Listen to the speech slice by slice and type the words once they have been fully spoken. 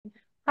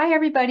Hi,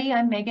 everybody.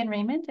 I'm Megan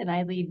Raymond, and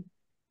I lead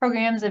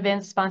programs,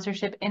 events,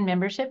 sponsorship, and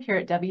membership here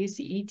at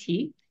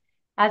WCET.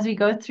 As we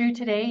go through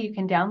today, you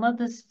can download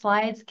the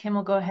slides. Kim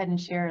will go ahead and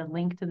share a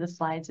link to the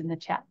slides in the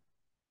chat.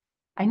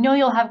 I know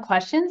you'll have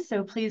questions,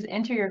 so please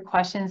enter your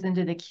questions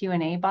into the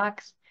Q&A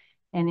box.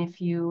 And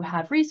if you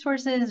have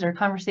resources or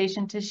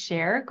conversation to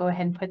share, go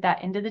ahead and put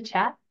that into the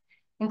chat,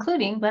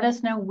 including let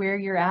us know where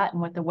you're at and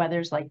what the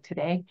weather's like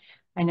today.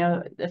 I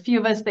know a few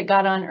of us that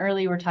got on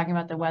early were talking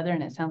about the weather,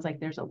 and it sounds like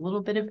there's a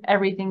little bit of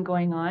everything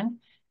going on.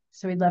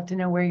 So we'd love to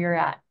know where you're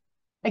at.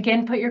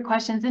 Again, put your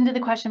questions into the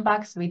question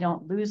box so we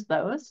don't lose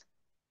those.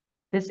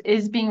 This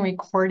is being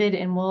recorded,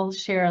 and we'll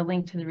share a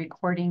link to the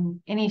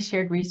recording, any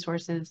shared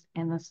resources,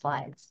 and the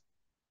slides.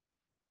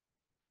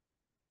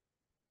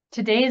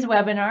 Today's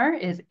webinar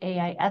is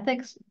AI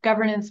Ethics,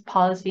 Governance,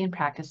 Policy, and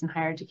Practice in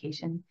Higher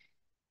Education,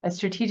 a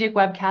strategic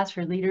webcast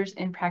for leaders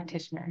and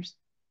practitioners.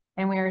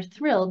 And we are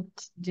thrilled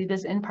to do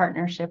this in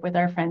partnership with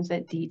our friends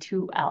at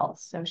D2L.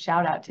 So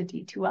shout out to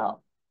D2L.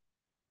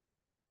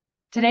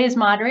 Today's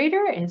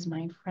moderator is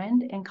my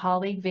friend and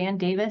colleague, Van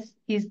Davis.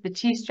 He's the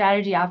Chief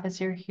Strategy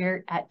Officer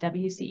here at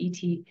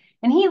WCET,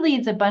 and he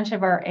leads a bunch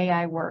of our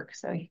AI work.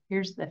 So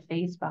here's the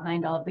face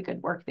behind all of the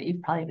good work that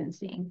you've probably been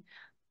seeing.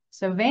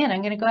 So Van,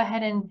 I'm going to go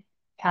ahead and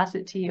pass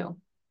it to you.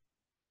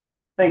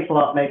 Thanks a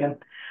lot, Megan.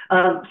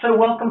 So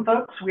welcome,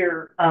 folks.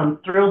 We're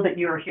thrilled that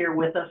you are here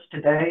with us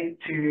today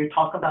to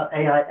talk about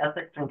AI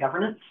ethics and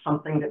governance,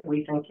 something that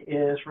we think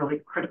is really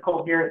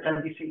critical here at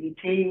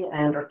WCET,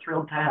 and are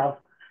thrilled to have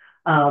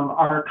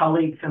our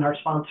colleagues and our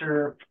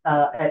sponsor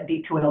at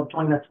D2L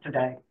join us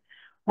today.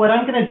 What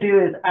I'm going to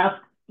do is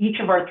ask each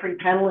of our three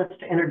panelists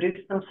to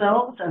introduce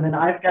themselves, and then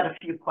I've got a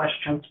few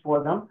questions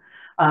for them.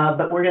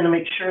 But we're going to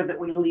make sure that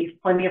we leave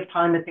plenty of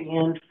time at the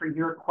end for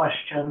your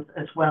questions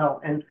as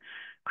well. And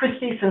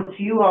Christy, since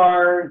you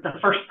are the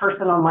first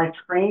person on my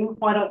screen,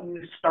 why don't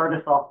you start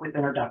us off with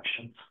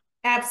introductions?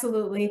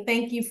 Absolutely.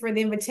 Thank you for the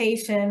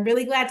invitation.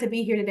 Really glad to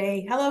be here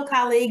today. Hello,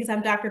 colleagues.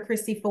 I'm Dr.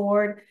 Christy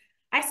Ford.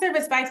 I serve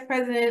as Vice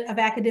President of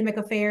Academic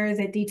Affairs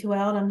at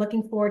D2L, and I'm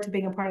looking forward to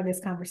being a part of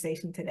this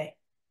conversation today.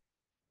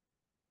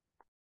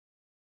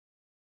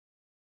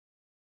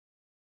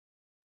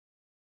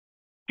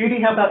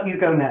 Judy, how about you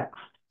go next?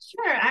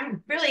 Sure.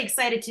 I'm really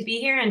excited to be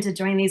here and to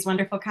join these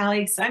wonderful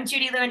colleagues. So I'm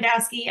Judy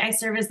Lewandowski. I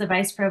serve as the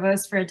Vice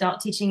Provost for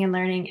Adult Teaching and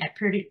Learning at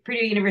Purdue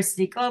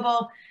University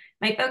Global.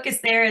 My focus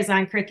there is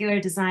on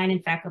curricular design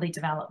and faculty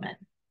development.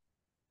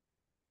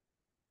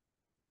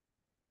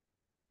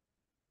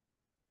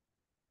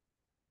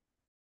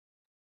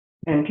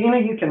 And Tina,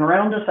 you can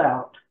round us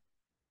out.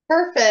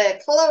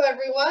 Perfect. Hello,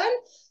 everyone.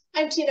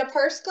 I'm Tina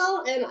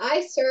Perskell, and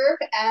I serve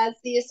as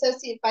the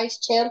Associate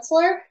Vice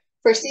Chancellor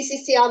for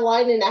CCC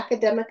Online and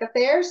Academic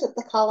Affairs at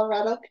the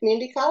Colorado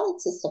Community College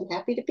System.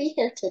 Happy to be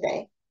here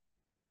today.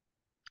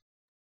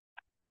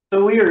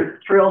 So we are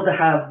thrilled to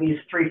have these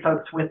three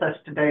folks with us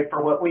today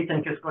for what we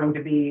think is going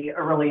to be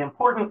a really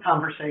important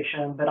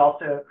conversation, but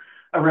also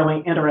a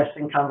really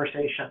interesting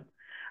conversation.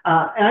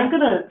 And I'm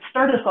going to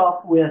start us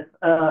off with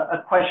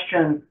a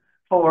question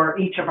for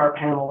each of our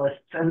panelists,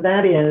 and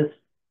that is,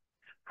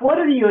 what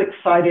are you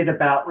excited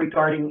about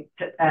regarding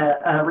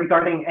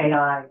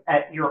AI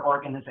at your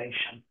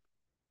organization?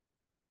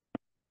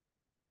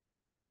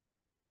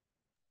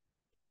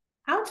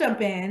 I'll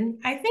jump in.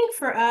 I think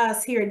for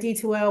us here at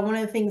D2L, one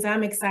of the things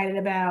I'm excited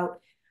about,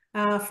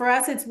 for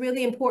us, it's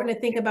really important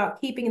to think about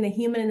keeping the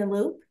human in the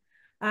loop.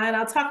 And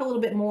I'll talk a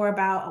little bit more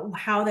about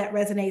how that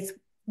resonates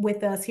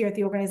with us here at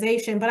the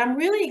organization. But I'm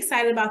really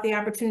excited about the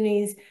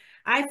opportunities,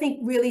 I think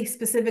really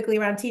specifically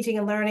around teaching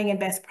and learning and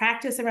best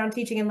practice around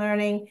teaching and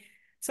learning.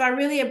 So I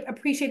really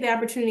appreciate the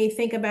opportunity to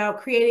think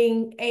about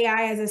creating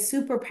AI as a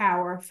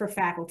superpower for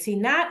faculty,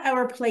 not a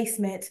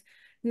replacement,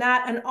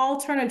 not an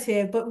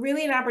alternative, but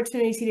really an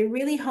opportunity to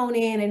really hone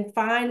in and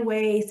find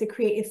ways to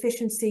create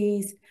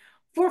efficiencies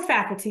for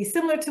faculty,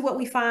 similar to what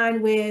we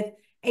find with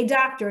a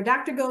doctor. A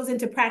doctor goes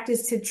into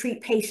practice to treat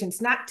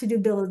patients, not to do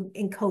billing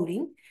and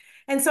coding.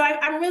 And so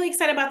I'm really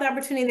excited about the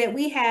opportunity that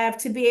we have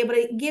to be able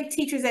to give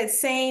teachers that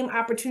same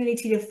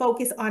opportunity to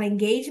focus on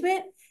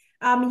engagement,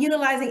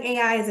 utilizing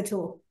AI as a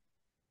tool.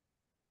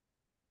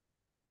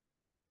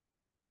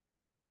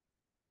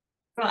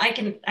 Well,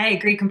 I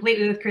agree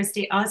completely with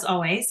Christy, as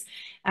always.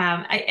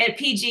 At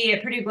PG,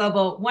 at Purdue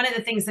Global, one of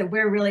the things that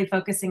we're really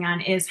focusing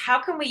on is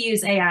how can we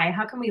use AI?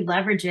 How can we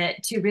leverage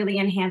it to really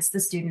enhance the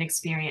student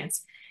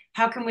experience?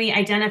 How can we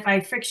identify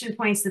friction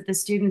points that the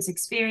students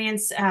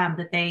experience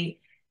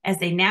as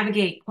they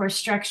navigate course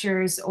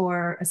structures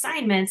or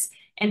assignments,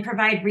 and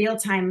provide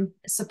real-time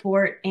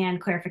support and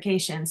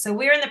clarification? So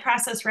we're in the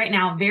process right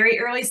now, very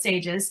early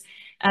stages,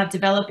 of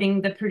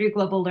developing the Purdue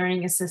Global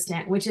Learning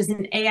Assistant, which is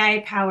an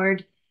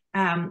AI-powered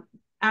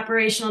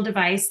operational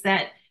device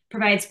that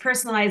provides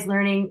personalized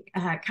learning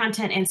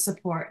content and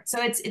support.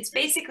 So it's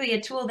basically a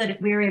tool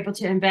that we were able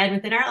to embed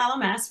within our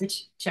LMS,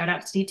 which, shout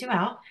out to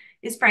D2L,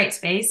 is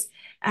Brightspace.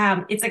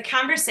 It's a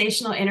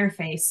conversational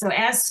interface. So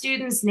as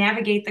students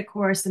navigate the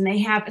course and they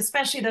have,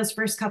 especially those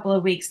first couple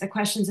of weeks, the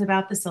questions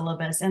about the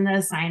syllabus and the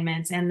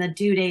assignments and the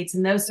due dates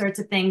and those sorts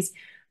of things,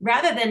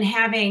 rather than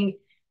having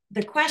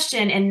the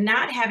question and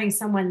not having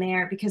someone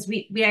there, because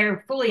we are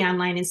a fully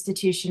online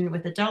institution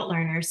with adult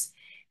learners,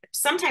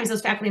 sometimes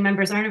those faculty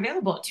members aren't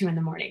available at 2 in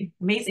the morning.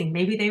 Amazing.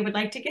 Maybe they would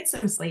like to get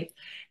some sleep.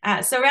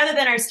 So rather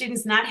than our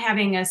students not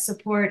having a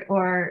support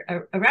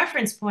or a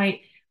reference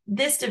point,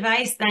 this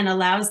device then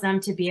allows them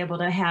to be able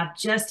to have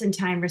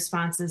just-in-time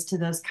responses to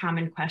those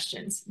common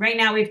questions. Right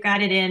now, we've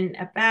got it in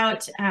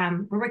about,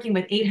 we're working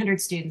with 800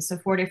 students, so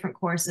 4 different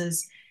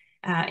courses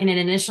in an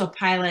initial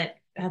pilot.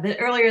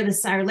 Later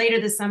this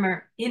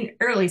summer, in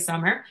early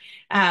summer,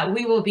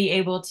 we will be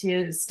able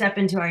to step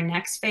into our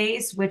next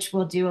phase, which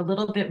will do a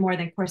little bit more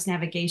than course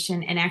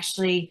navigation and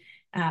actually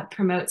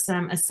promote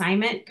some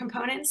assignment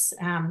components,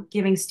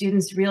 giving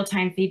students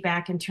real-time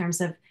feedback in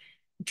terms of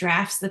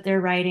drafts that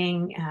they're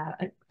writing,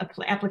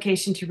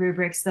 application to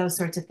rubrics, those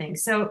sorts of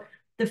things. So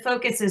the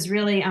focus is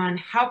really on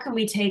how can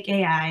we take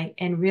AI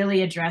and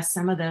really address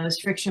some of those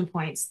friction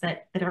points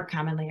that are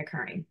commonly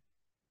occurring.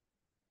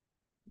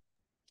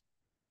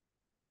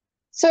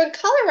 So in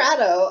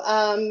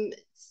Colorado,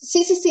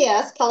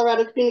 CCCS,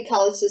 Colorado Community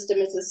College System,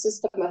 is a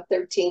system of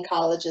 13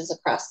 colleges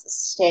across the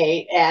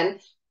state. And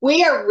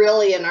we are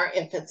really in our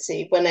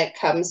infancy when it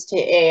comes to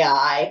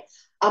AI.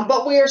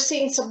 But we are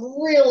seeing some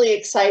really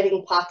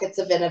exciting pockets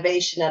of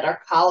innovation at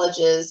our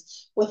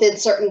colleges within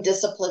certain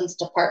disciplines,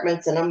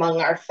 departments, and among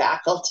our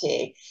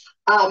faculty.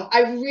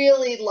 I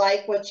really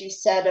like what you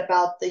said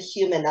about the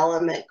human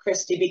element,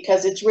 Christy,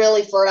 because it's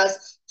really for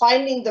us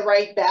finding the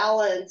right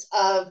balance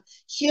of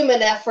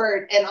human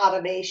effort and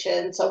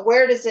automation. So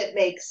where does it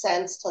make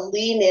sense to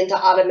lean into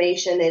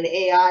automation and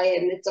AI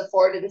and its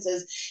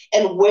affordances,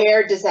 and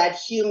where does that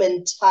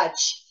human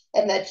touch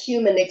and that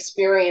human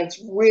experience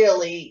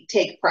really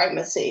take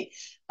primacy?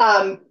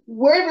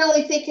 We're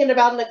really thinking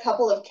about in a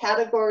couple of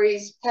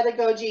categories: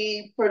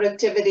 pedagogy,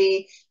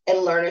 productivity,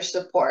 and learner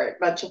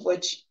support, much of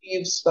which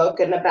you've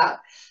spoken about.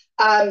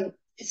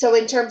 So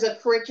in terms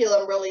of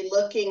curriculum, really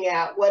looking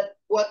at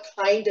what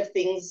kind of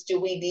things do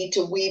we need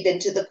to weave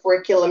into the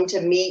curriculum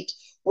to meet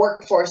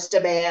workforce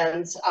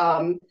demands,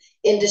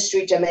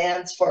 industry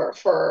demands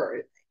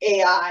for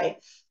AI,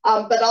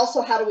 but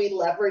also how do we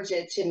leverage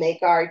it to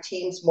make our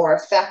teams more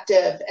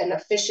effective and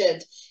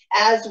efficient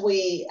as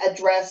we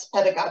address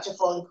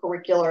pedagogical and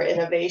curricular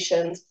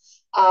innovations,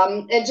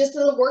 and just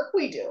in the work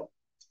we do.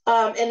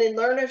 And in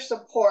learner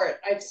support,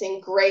 I've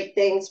seen great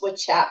things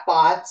with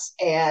chatbots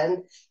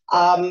and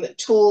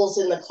tools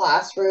in the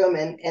classroom,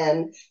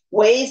 and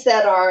ways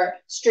that our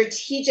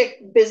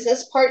strategic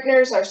business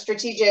partners, our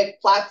strategic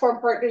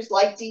platform partners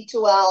like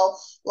D2L,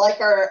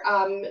 like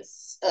our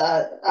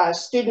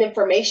student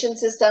information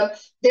system,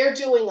 they're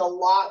doing a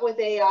lot with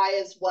AI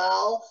as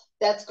well.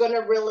 That's going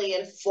to really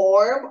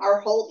inform our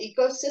whole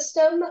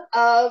ecosystem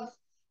of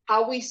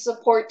how we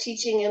support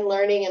teaching and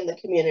learning in the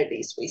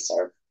communities we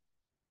serve.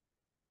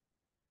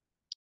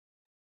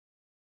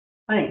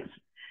 Thanks.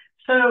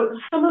 So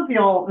some of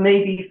y'all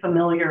may be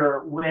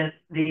familiar with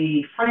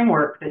the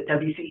framework that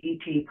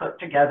WCET put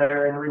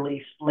together and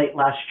released late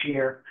last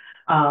year,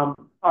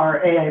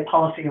 our AI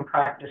policy and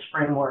practice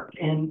framework.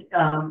 And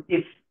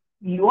if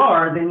you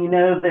are, then you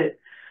know that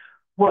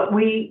what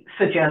we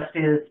suggest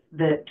is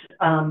that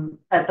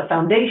at the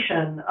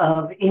foundation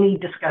of any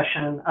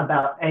discussion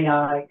about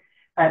AI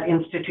at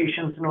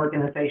institutions and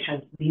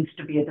organizations needs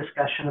to be a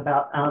discussion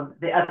about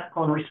the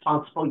ethical and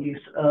responsible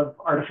use of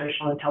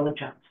artificial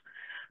intelligence.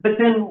 But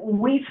then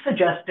we've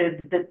suggested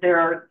that there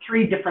are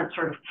 3 different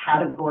sort of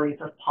categories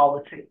of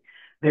policy.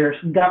 There's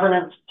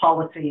governance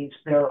policies,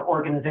 there are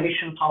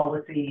organization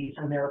policies,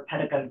 and there are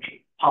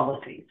pedagogy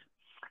policies.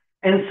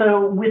 And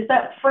so with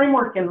that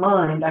framework in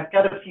mind, I've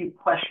got a few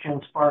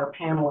questions for our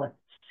panelists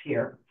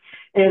here.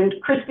 And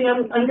Christy,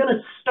 I'm going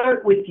to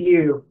start with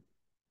you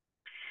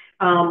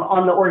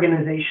on the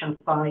organization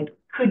side.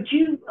 Could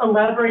you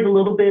elaborate a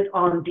little bit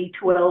on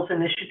D2L's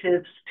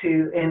initiatives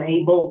to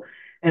enable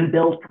and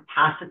build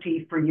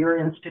capacity for your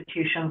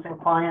institutions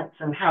and clients,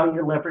 and how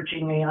you're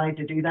leveraging AI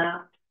to do that?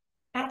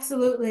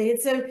 Absolutely.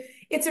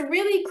 It's a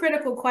really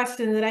critical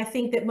question that I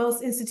think that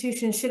most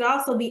institutions should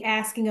also be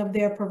asking of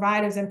their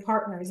providers and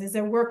partners as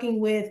they're working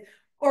with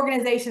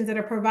organizations that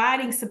are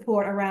providing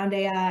support around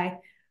AI.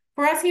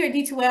 For us here at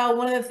D2L,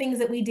 one of the things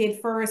that we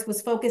did first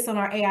was focus on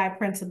our AI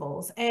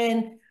principles.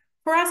 And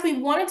for us, we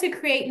wanted to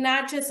create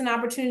not just an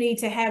opportunity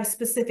to have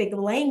specific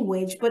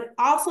language, but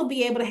also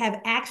be able to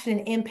have action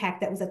and impact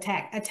that was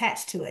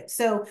attached to it.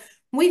 So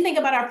when we think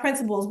about our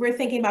principles, we're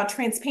thinking about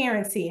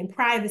transparency and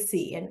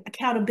privacy and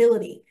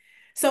accountability.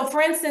 So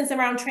for instance,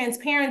 around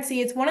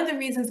transparency, it's one of the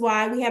reasons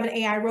why we have an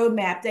AI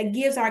roadmap that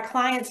gives our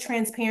clients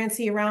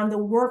transparency around the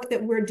work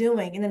that we're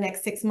doing in the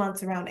next 6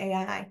 months around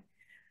AI.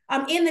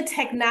 In the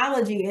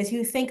technology, as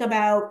you think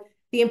about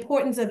the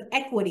importance of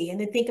equity and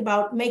to think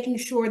about making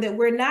sure that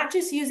we're not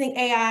just using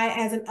AI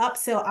as an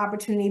upsell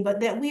opportunity,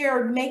 but that we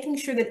are making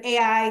sure that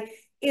AI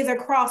is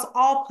across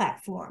all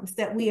platforms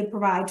that we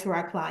provide to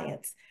our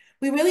clients.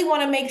 We really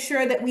want to make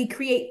sure that we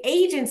create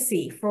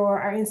agency for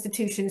our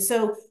institutions.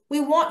 So we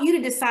want you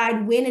to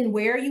decide when and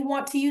where you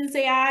want to use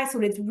AI,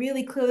 so it's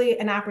really clearly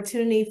an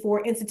opportunity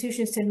for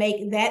institutions to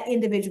make that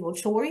individual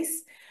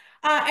choice.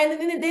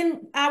 And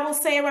then I will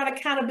say around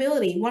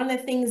accountability, one of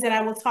the things that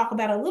I will talk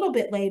about a little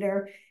bit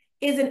later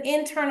is an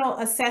internal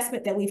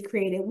assessment that we've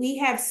created. We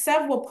have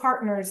several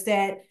partners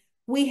that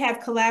we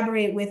have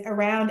collaborated with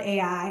around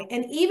AI,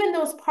 and even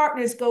those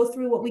partners go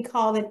through what we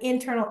call an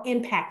internal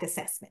impact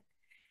assessment.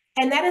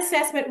 And that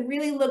assessment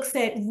really looks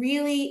at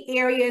really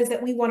areas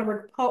that we want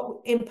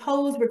to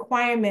impose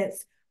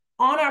requirements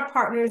on our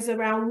partners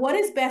around what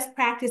is best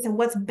practice and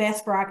what's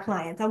best for our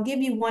clients. I'll give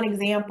you one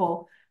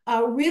example.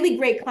 A really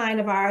great client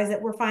of ours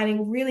that we're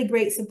finding really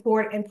great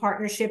support and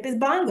partnership is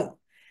Bongo.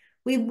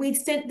 We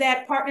sent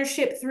that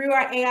partnership through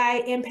our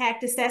AI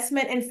impact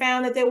assessment and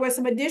found that there were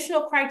some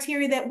additional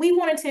criteria that we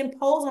wanted to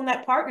impose on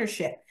that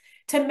partnership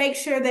to make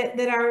sure that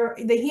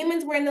the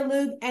humans were in the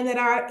loop and that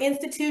our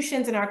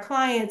institutions and our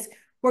clients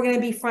were going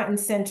to be front and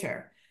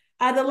center.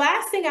 The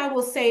last thing I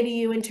will say to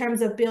you in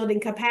terms of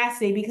building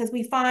capacity, because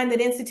we find that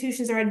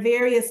institutions are at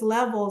various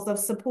levels of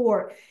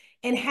support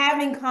and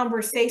having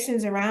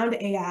conversations around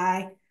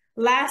AI.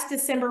 Last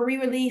December, we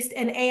released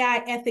an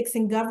AI ethics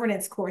and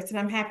governance course, and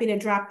I'm happy to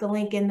drop the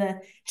link in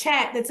the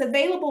chat that's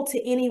available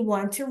to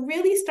anyone to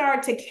really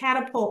start to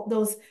catapult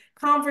those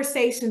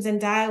conversations and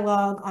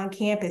dialogue on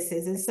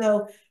campuses. And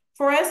so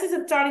for us,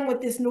 it's starting with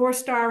this North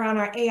Star around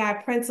our AI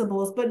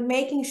principles, but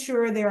making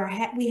sure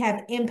we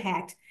have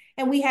impact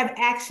and we have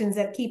actions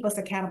that keep us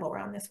accountable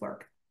around this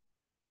work.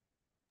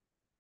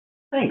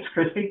 Thanks,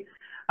 Christy.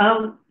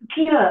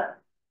 Tina,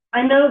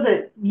 I know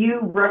that you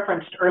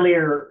referenced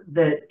earlier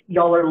that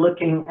y'all are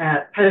looking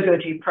at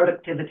pedagogy,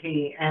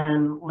 productivity,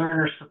 and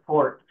learner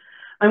support.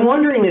 I'm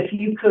wondering if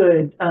you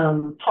could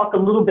talk a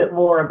little bit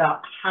more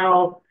about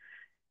how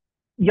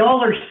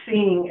y'all are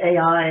seeing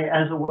AI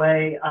as a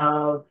way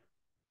of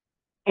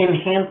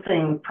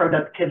enhancing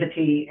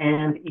productivity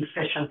and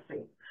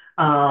efficiency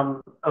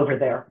over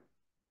there.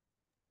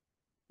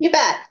 You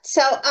bet.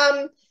 So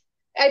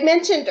I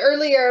mentioned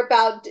earlier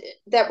about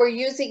that we're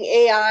using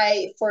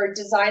AI for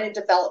design and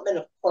development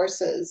of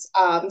courses.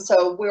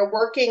 So we're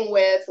working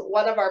with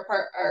one of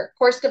our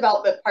course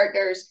development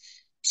partners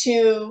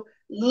to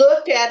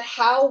look at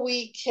how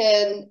we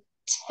can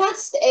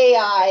test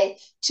AI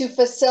to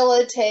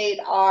facilitate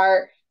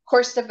our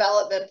course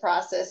development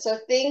process. So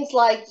things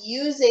like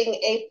using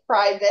a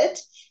private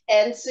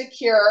and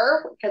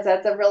secure, because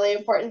that's a really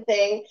important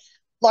thing,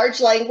 large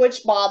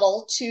language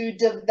model to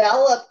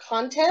develop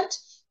content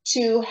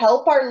to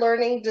help our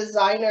learning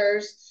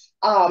designers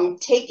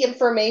take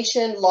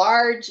information,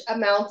 large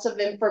amounts of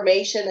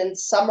information, and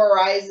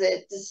summarize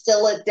it,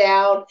 distill it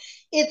down.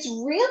 It's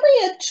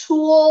really a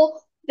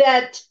tool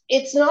that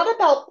it's not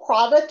about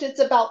product,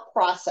 it's about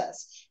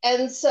process.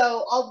 And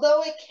so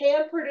although it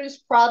can produce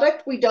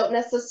product, we don't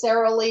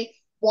necessarily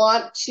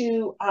want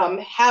to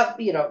have,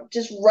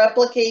 just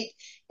replicate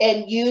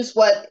and use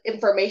what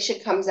information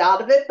comes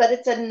out of it, but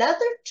it's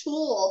another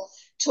tool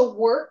to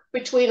work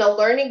between a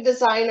learning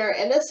designer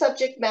and a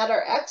subject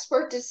matter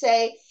expert to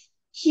say,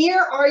 here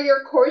are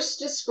your course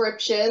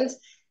descriptions.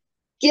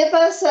 Give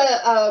us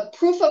a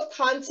proof of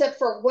concept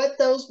for what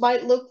those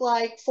might look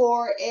like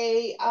for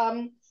a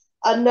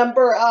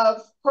number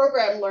of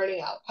program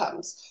learning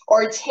outcomes,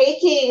 or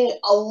taking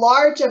a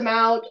large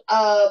amount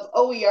of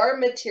OER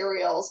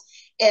materials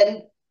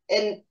and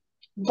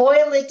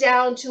boil it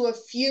down to a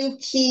few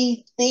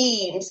key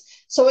themes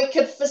so it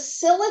could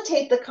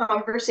facilitate the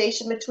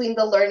conversation between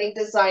the learning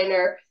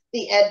designer,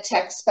 the ed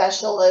tech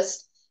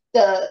specialist,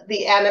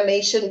 the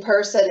animation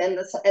person,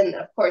 and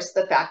of course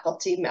the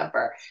faculty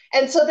member.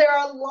 And so there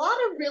are a lot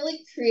of really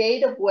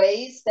creative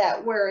ways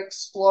that we're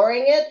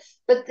exploring it,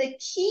 but the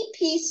key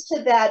piece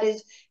to that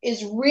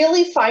is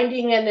really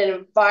finding an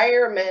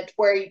environment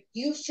where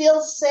you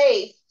feel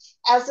safe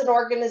as an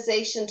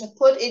organization to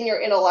put in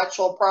your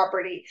intellectual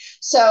property.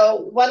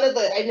 So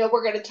I know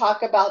we're going to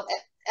talk about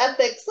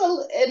ethics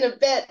in a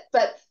bit,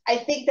 but I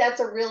think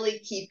that's a really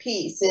key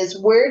piece is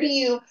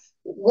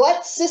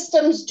what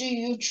systems do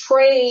you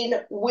train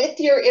with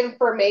your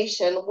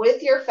information,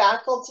 with your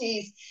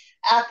faculty's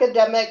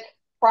academic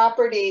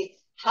property?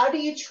 How do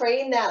you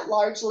train that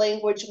large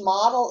language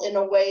model in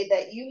a way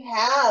that you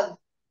have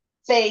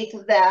faith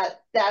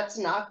that that's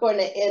not going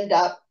to end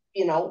up,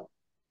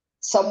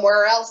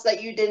 somewhere else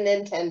that you didn't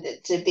intend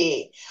it to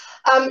be?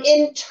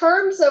 In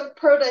terms of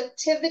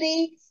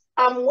productivity,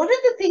 one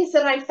of the things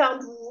that I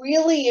found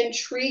really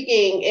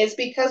intriguing is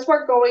because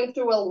we're going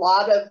through a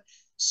lot of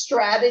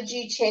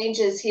strategy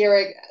changes here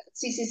at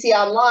CCC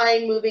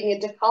Online, moving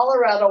into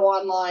Colorado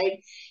Online,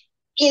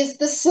 is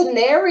the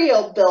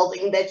scenario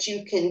building that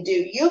you can do.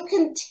 You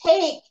can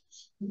take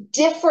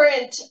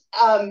different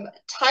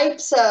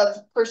types of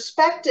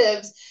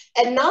perspectives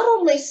and not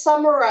only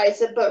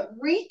summarize it, but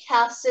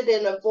recast it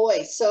in a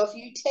voice. So if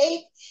you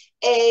take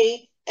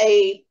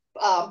a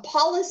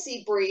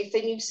policy brief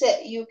and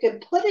you can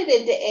put it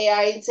into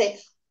AI and say,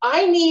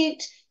 I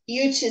need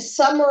you to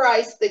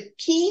summarize the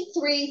key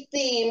 3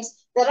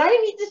 themes that I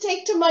need to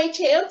take to my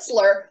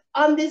chancellor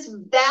on this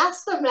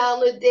vast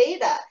amount of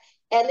data.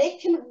 And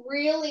it can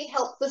really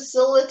help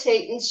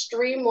facilitate and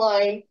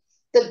streamline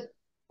the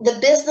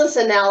business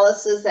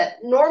analysis that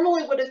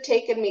normally would have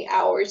taken me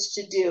hours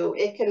to do.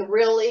 It can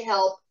really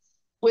help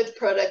with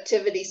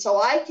productivity,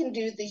 so I can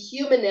do the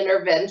human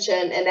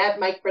intervention and add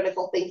my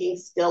critical thinking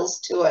skills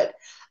to it,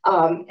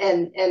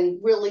 and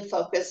really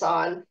focus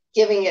on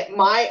giving it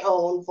my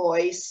own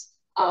voice,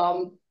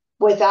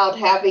 without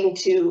having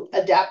to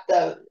adapt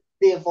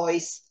the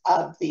voice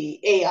of the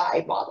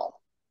AI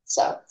model.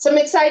 So some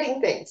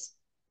exciting things.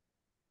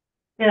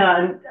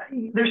 Yeah,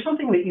 and there's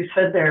something that you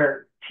said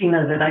there,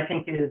 Tina, that I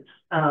think is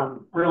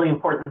really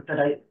important, that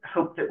I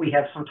hope that we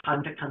have some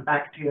time to come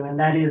back to, and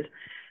that is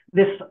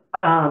this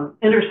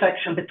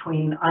intersection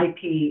between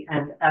IP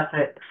and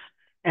ethics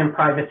and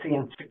privacy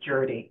and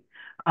security,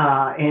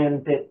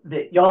 and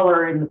that y'all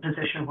are in the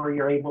position where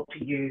you're able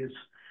to use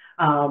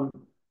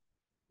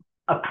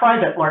a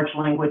private large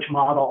language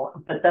model,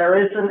 but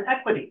there is an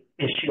equity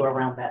issue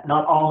around that.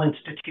 Not all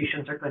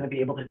institutions are going to be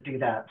able to do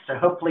that. So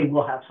hopefully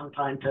we'll have some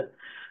time to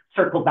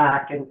circle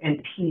back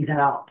and tease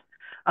out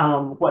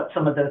what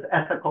some of those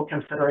ethical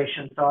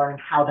considerations are and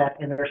how that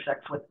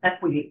intersects with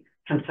equity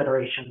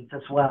considerations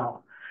as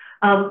well.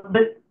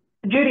 But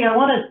Judy, I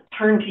want to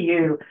turn to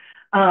you.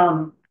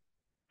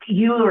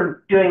 You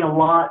are doing a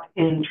lot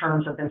in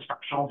terms of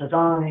instructional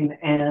design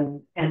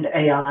and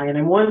AI, and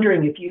I'm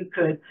wondering if you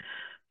could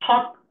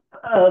talk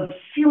a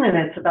few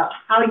minutes about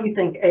how you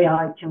think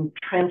AI can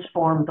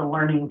transform the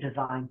learning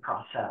design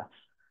process.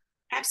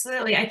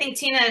 Absolutely. I think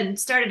Tina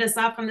started us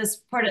off on this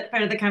part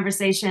of the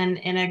conversation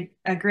in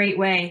a great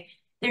way.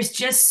 There's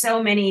just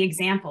so many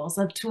examples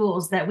of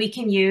tools that we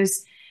can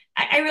use.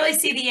 I really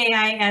see the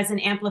AI as an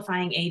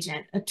amplifying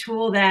agent, a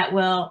tool that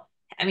will,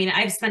 I mean,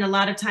 I've spent a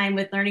lot of time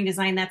with learning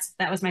design.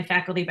 That was my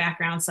faculty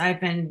background. So I've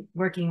been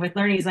working with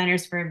learning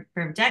designers for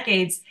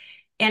decades.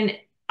 And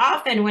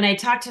often when I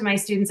talk to my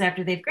students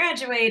after they've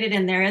graduated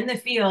and they're in the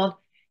field,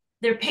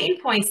 their pain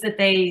points that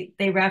they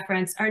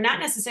reference are not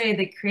necessarily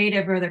the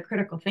creative or the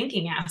critical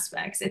thinking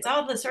aspects. It's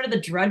all the sort of the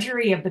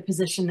drudgery of the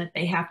position that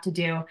they have to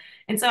do.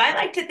 And so I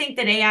like to think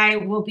that AI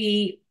will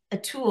be a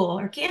tool,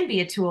 or can be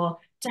a tool,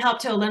 to help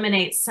to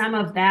eliminate some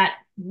of that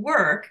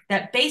work,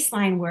 that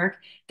baseline work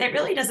that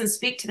really doesn't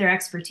speak to their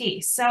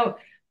expertise. So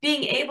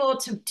being able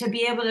to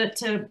be able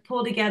to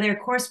pull together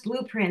course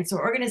blueprints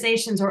or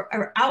organizations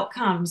or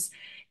outcomes,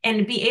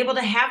 and be able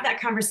to have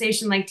that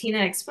conversation like Tina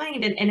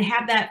explained, and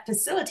have that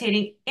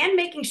facilitating and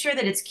making sure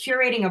that it's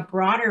curating a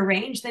broader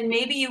range than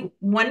maybe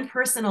one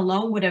person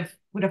alone would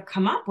have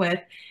come up with,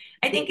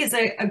 I think is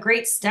a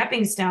great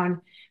stepping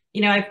stone.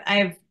 You know,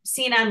 I've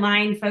seen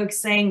online folks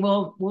saying,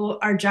 well, will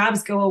our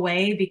jobs go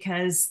away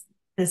because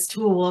this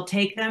tool will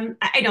take them?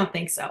 I don't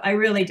think so. I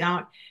really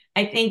don't.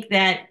 I think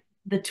that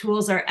the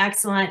tools are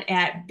excellent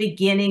at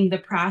beginning the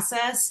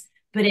process,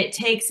 but it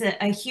takes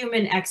a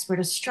human expert,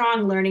 a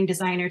strong learning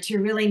designer, to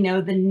really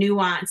know the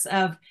nuance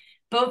of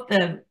both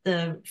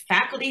the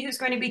faculty who's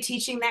going to be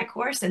teaching that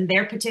course and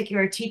their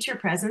particular teacher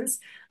presence,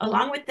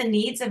 along with the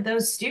needs of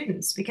those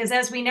students. Because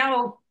as we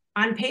know,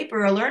 on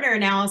paper, a learner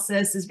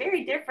analysis is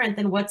very different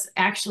than what's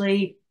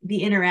actually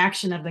the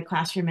interaction of the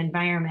classroom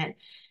environment.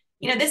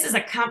 You know, this is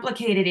a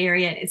complicated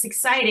area. It's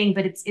exciting,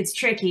 but it's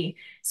tricky.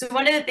 So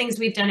one of the things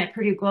we've done at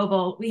Purdue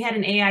Global, we had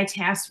an AI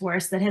task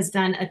force that has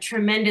done a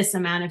tremendous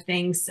amount of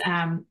things,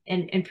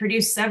 and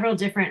produced several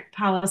different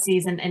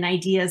policies and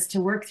ideas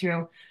to work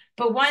through.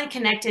 But one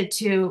connected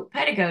to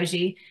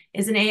pedagogy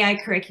is an AI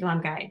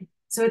curriculum guide.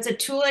 So it's a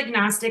tool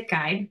agnostic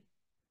guide.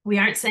 We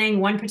aren't saying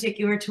one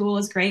particular tool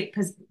is great,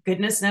 because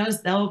goodness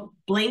knows they'll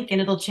blink and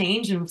it'll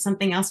change and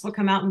something else will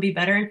come out and be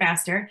better and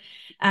faster.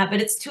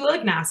 But it's tool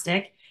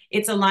agnostic.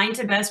 It's aligned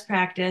to best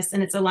practice,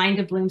 and it's aligned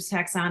to Bloom's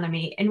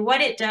taxonomy. And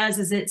what it does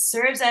is it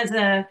serves as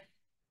a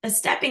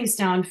stepping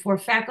stone for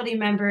faculty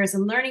members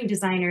and learning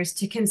designers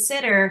to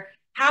consider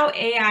how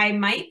AI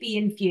might be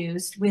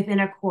infused within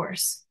a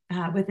course,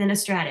 within a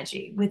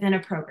strategy, within a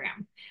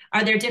program.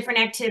 Are there different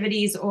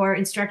activities or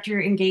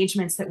instructor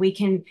engagements that we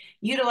can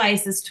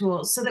utilize this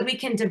tool so that we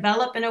can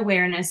develop an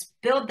awareness,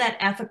 build that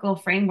ethical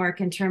framework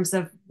in terms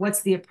of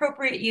what's the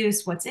appropriate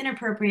use, what's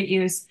inappropriate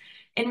use,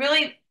 and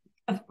really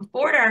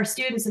afford our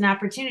students an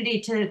opportunity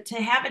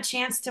to have a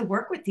chance to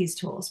work with these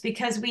tools,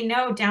 because we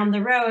know down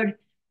the road,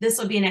 this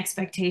will be an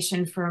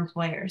expectation for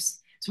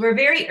employers. So we're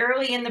very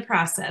early in the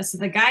process. So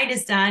the guide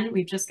is done.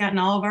 We've just gotten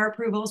all of our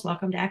approvals.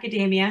 Welcome to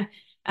academia.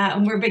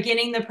 And we're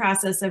beginning the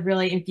process of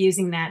really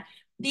infusing that.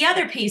 The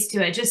other piece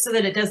to it, just so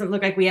that it doesn't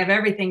look like we have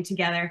everything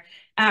together,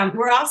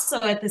 we're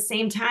also at the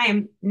same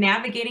time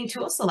navigating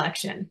tool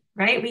selection,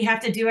 right? We have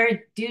to do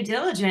our due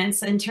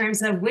diligence in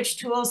terms of which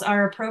tools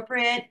are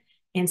appropriate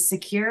and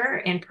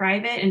secure and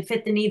private and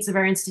fit the needs of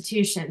our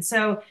institution.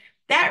 So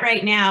that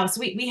right now, so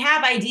we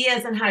have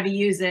ideas on how to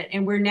use it,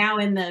 and we're now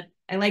in the,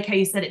 I like how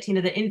you said it,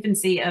 Tina, the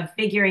infancy of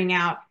figuring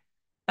out,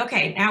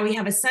 okay, now we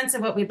have a sense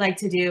of what we'd like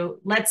to do.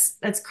 Let's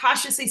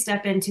cautiously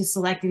step into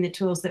selecting the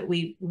tools that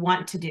we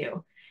want to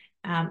do.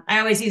 I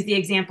always use the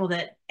example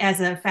that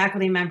as a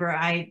faculty member,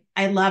 I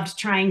loved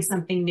trying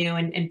something new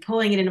and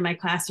pulling it into my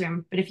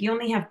classroom. But if you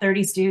only have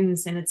 30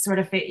 students and it's sort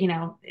of,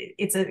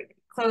 it's a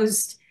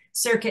closed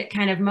circuit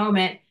kind of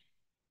moment,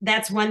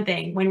 that's one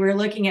thing. When we're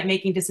looking at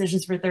making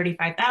decisions for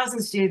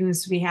 35,000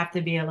 students, we have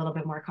to be a little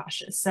bit more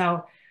cautious.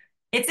 So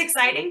it's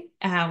exciting.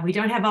 We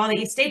don't have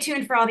stay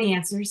tuned for all the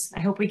answers. I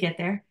hope we get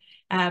there.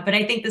 But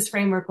I think this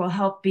framework will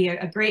help be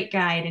a great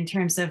guide in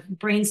terms of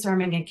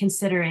brainstorming and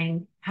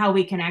considering how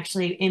we can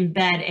actually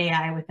embed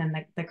AI within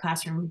the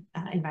classroom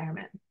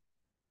environment.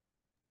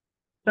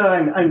 So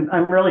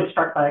I'm really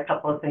struck by a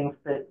couple of things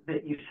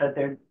that you said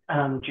there,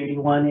 Judy.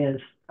 One is,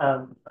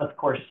 of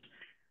course,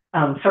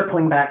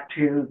 circling back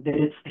to that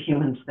it's the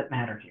humans that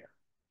matter here.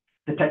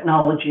 The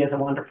technology is a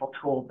wonderful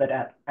tool, but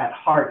at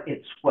heart,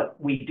 it's what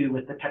we do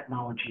with the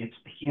technology. It's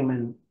the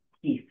human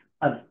piece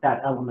of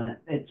that element.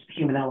 It's the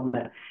human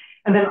element.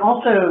 And then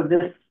also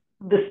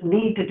this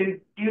need to do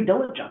due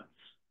diligence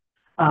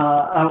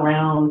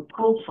around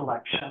tool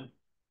selection.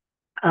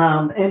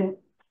 And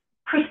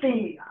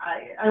Christy,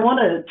 I want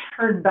to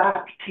turn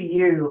back to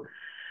you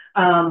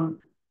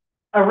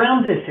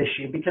around this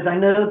issue, because I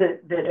know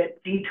that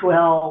at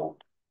D2L,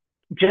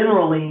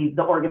 generally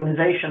the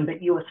organization,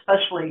 but you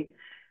especially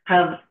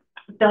have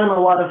done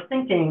a lot of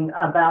thinking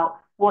about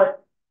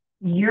what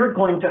you're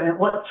going to,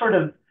 what sort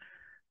of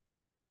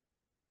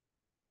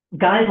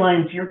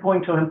guidelines you're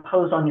going to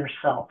impose on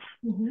yourself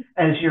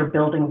as you're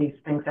building these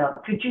things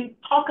out. Could you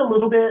talk a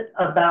little bit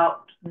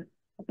about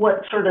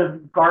what sort of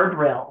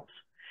guardrails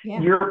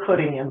you're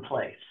putting in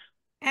place?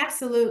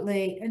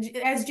 Absolutely.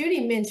 As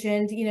Judy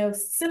mentioned,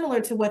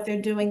 similar to what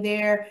they're doing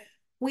there,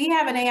 we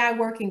have an AI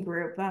working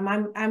group. I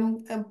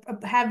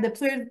have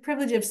the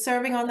privilege of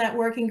serving on that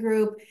working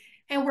group,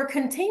 and we're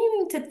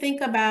continuing to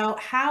think about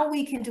how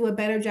we can do a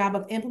better job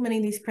of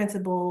implementing these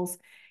principles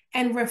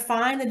and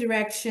refine the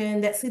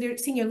direction that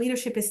senior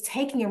leadership is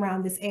taking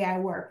around this AI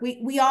work.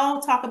 We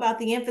all talk about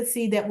the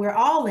infancy that we're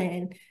all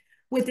in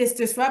with this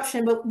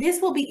disruption, but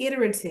this will be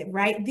iterative,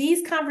 right?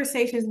 These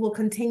conversations will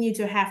continue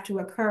to have to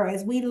occur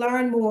as we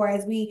learn more,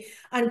 as we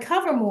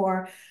uncover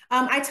more.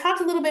 I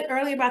talked a little bit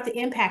earlier about the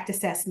impact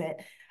assessment.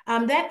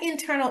 That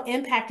internal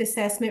impact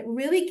assessment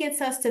really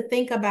gets us to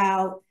think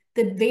about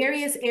the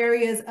various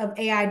areas of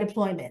AI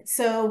deployment.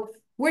 So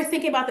we're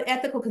thinking about the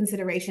ethical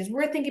considerations.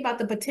 We're thinking about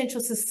the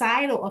potential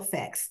societal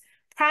effects,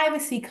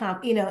 privacy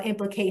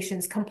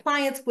implications,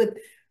 compliance with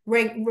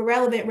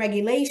relevant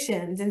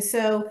regulations. And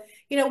so,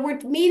 we're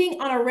meeting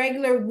on a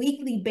regular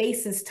weekly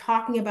basis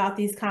talking about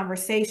these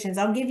conversations.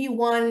 I'll give you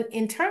one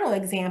internal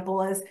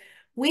example as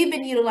we've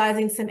been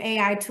utilizing some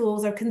AI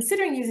tools or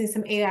considering using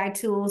some AI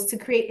tools to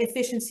create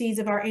efficiencies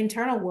of our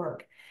internal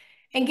work.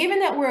 And given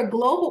that we're a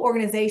global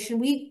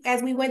organization,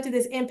 as we went through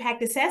this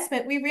impact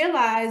assessment, we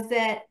realized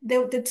that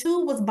the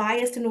tool was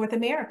biased to North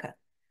America.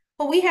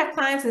 Well, we have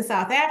clients in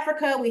South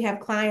Africa, we have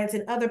clients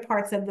in other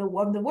parts of the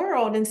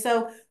world. And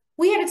so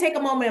we had to take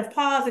a moment of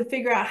pause and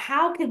figure out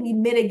how can we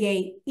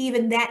mitigate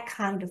even that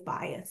kind of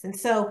bias. And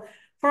so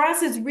for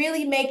us, it's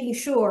really making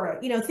sure,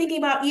 thinking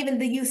about even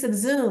the use of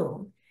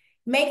Zoom,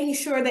 making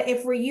sure that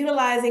if we're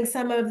utilizing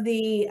some of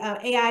the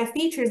AI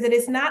features, that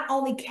it's not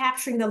only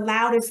capturing the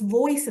loudest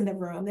voice in the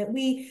room, that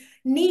we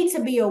need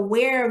to be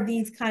aware of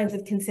these kinds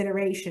of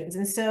considerations.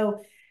 And so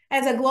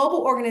as a global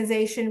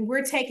organization,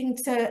 we're taking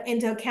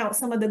into account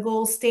some of the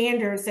gold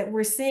standards that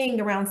we're seeing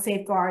around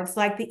safeguards,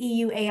 like the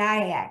EU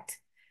AI Act.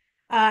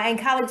 And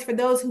colleagues, for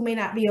those who may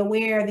not be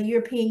aware, the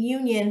European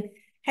Union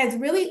has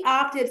really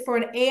opted for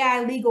an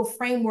AI legal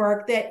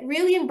framework that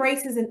really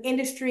embraces an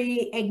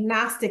industry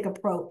agnostic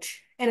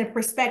approach and a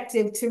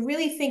perspective to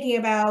really thinking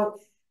about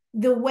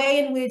the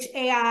way in which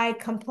AI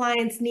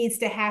compliance needs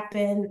to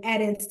happen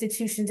at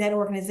institutions, at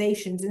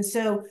organizations. And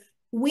so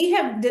we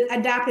have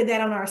adopted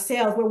that on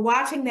ourselves. We're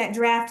watching that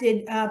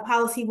drafted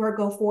policy work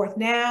go forth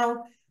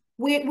now.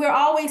 We're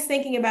always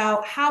thinking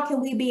about how can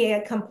we be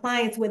in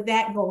compliance with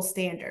that gold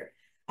standard.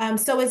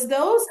 So it's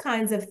those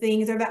kinds of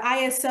things, or the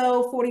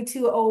ISO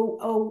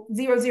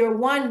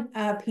 42001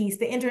 piece,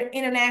 the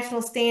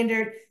international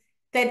standard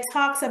that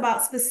talks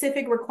about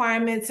specific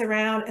requirements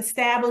around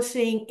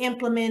establishing,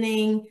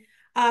 implementing,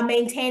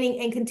 maintaining,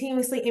 and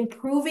continuously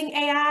improving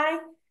AI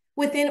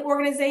within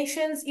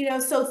organizations.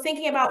 So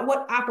thinking about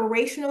what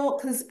operational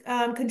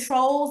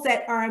controls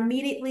that are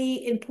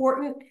immediately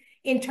important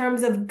in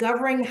terms of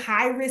governing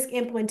high-risk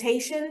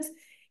implementations.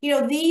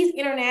 These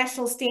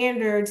international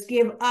standards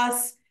give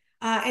us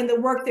and the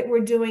work that we're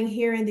doing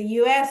here in the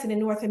US and in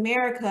North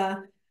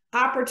America,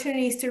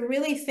 opportunities to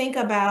really think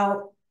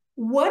about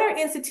what are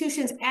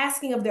institutions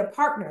asking of their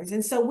partners.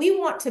 And so we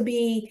want to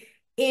be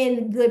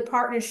in good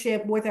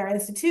partnership with our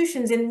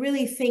institutions and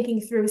really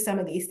thinking through some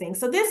of these things.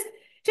 So this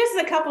just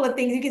is a couple of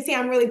things. You can see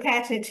I'm really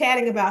passionate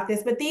chatting about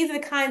this, but these are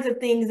the kinds of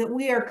things that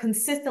we are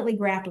consistently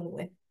grappling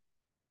with.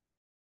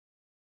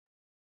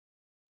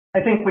 I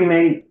think we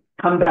may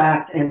come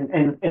back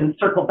and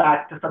circle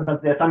back to some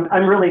of this.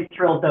 I'm really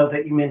thrilled, though,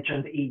 that you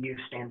mentioned the EU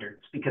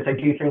standards, because I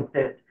do think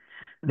that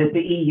the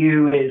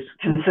EU is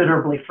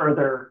considerably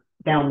further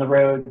down the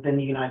road than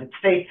the United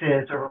States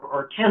is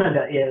or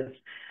Canada is,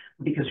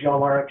 because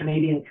y'all are a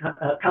Canadian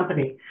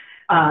company,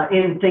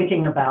 in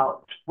thinking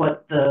about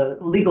what the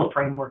legal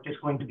framework is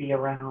going to be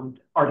around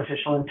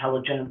artificial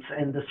intelligence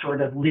and the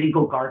sort of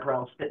legal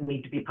guardrails that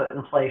need to be put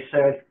in place.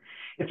 So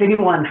if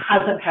anyone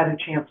hasn't had a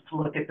chance to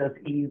look at those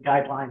EU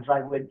guidelines,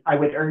 I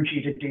would urge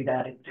you to do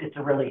that. It's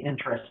a really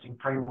interesting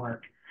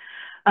framework.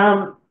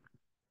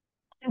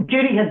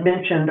 Judy had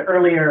mentioned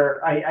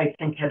earlier, I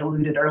think had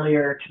alluded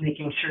earlier to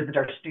making sure that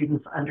our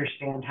students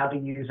understand how to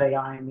use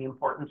AI and the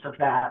importance of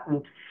that.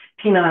 And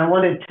Tina, I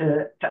wanted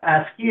to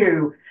ask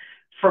you,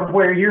 from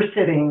where you're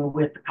sitting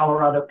with the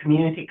Colorado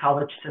Community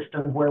College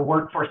system, where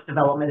workforce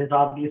development is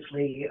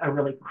obviously a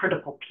really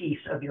critical piece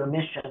of your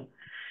mission.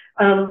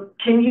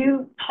 Can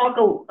you talk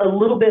a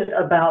little bit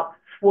about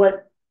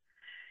what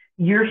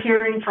you're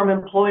hearing from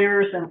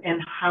employers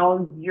and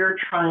how you're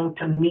trying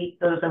to meet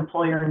those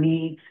employer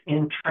needs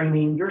in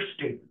training your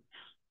students?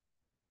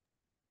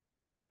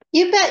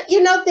 You bet.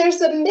 You know,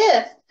 there's a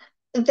myth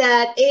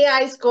that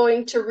AI is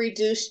going to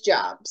reduce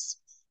jobs.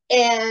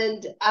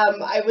 And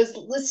I was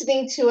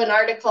listening to an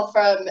article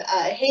from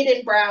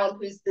Hayden Brown,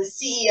 who's the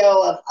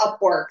CEO of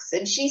Upworks,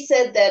 and she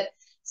said that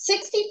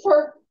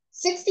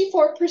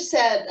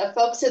 64% of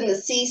folks in the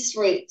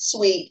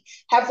C-suite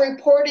have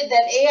reported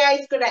that AI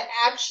is going to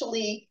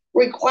actually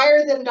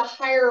require them to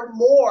hire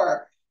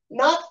more,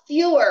 not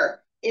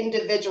fewer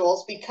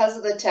individuals because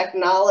of the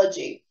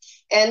technology.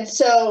 And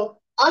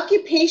so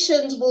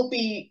occupations will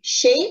be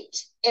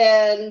shaped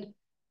and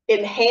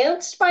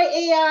enhanced by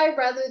AI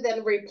rather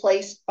than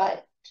replaced by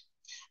it.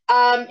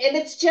 And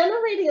it's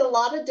generating a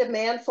lot of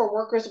demand for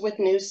workers with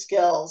new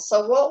skills.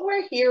 So what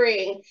we're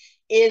hearing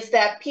is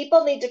that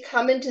people need to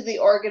come into the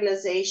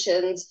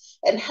organizations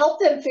and help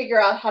them figure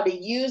out how to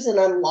use and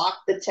unlock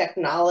the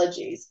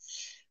technologies.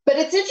 But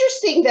it's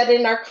interesting that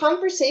in our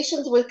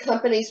conversations with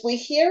companies, we're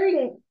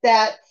hearing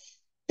that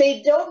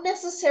they don't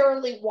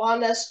necessarily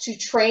want us to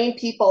train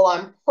people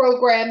on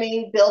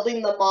programming,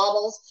 building the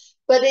models,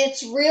 but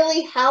it's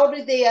really how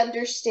do they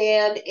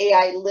understand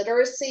AI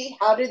literacy?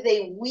 How do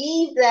they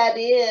weave that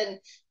in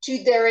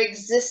to their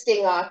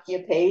existing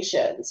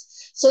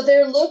occupations? So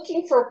they're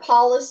looking for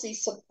policy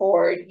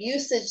support,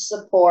 usage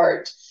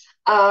support.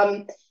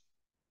 But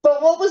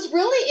what was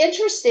really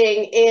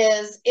interesting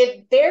is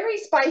it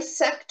varies by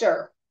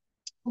sector.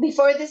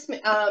 Before this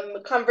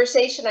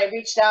conversation, I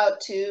reached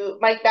out to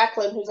Mike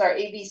Backlund, who's our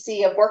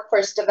ABC of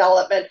Workforce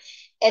Development,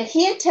 and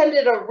he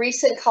attended a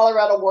recent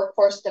Colorado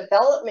Workforce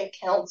Development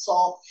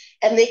Council,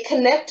 and they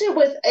connected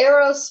with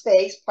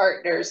aerospace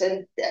partners,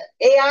 and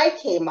AI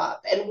came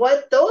up. And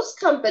what those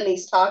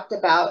companies talked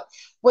about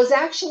was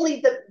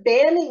actually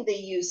banning the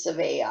use of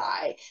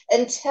AI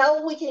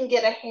until we can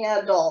get a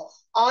handle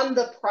on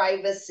the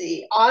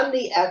privacy, on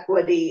the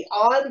equity,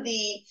 on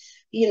the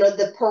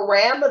the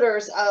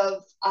parameters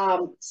of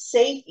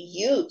safe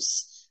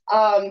use.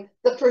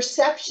 The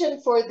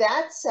perception for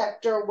that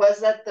sector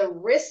was that the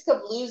risk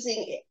of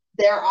losing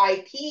their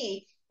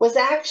IP was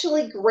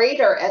actually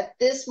greater at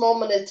this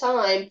moment in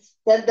time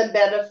than the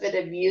benefit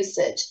of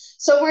usage.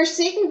 So we're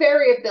seeing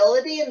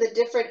variability in the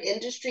different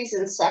industries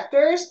and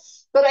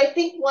sectors, but I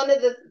think one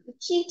of the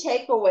key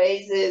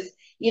takeaways is,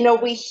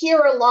 we hear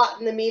a lot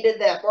in the media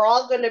that we're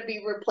all going to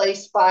be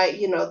replaced by,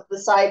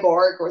 the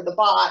cyborg or the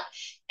bot.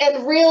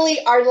 And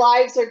really, our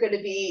lives are going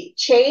to be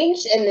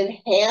changed and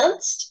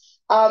enhanced.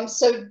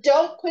 So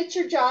don't quit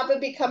your job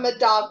and become a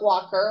dog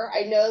walker.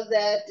 I know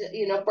that,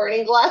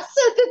 Burning Glass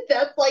said that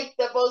that's like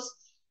the most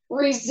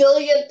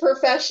resilient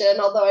profession,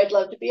 although I'd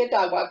love to be a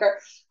dog walker.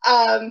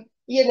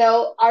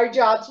 Our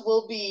jobs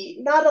will be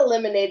not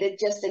eliminated,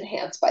 just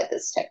enhanced by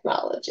this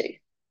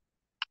technology.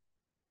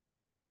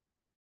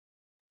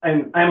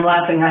 I'm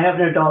laughing. I have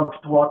no dogs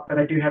to walk, but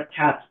I do have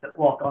cats that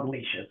walk on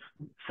leashes.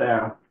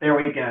 So there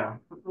we go.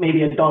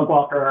 Maybe a dog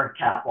walker or a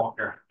cat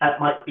walker. That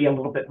might be a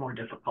little bit more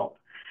difficult.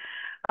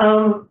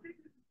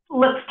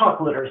 Let's talk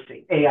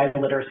literacy, AI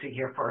literacy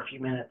here for a few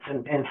minutes,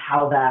 and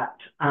how that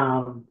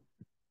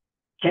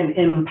can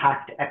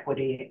impact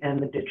equity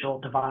and the digital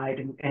divide.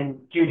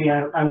 And Judy,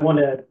 I want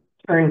to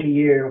turn to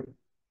you.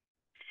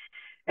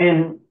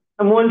 And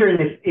I'm wondering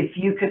if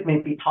you could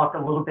maybe talk a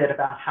little bit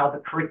about how the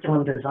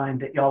curriculum design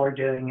that y'all are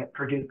doing at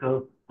Purdue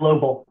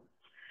Global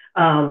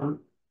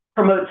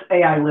promotes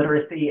AI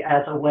literacy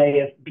as a way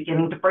of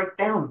beginning to break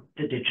down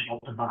the digital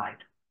divide.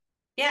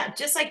 Yeah,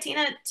 just like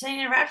Tina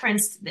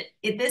referenced,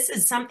 this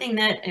is something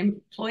that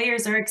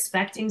employers are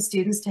expecting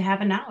students to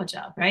have a knowledge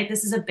of, right?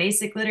 This is a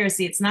basic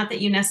literacy. It's not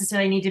that you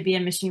necessarily need to be a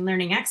machine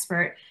learning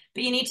expert,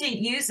 but you need to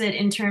use it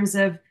in terms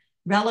of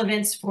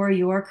relevance for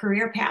your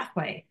career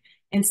pathway.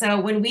 And so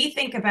when we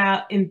think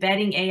about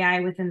embedding AI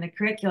within the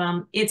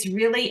curriculum, it's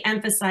really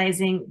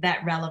emphasizing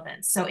that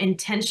relevance. So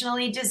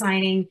intentionally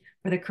designing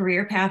for the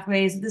career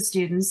pathways of the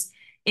students.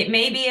 It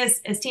may be,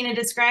 as Tina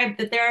described,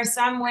 that there are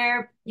some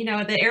where, the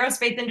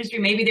aerospace industry,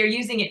 maybe they're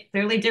using it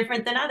fairly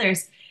different than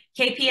others.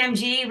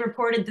 KPMG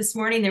reported this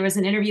morning, there was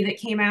an interview that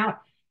came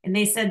out, and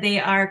they said they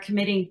are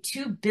committing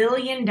 $2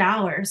 billion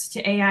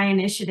to AI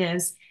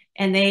initiatives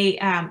And they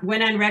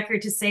went on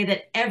record to say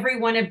that every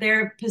one of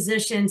their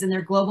positions in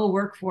their global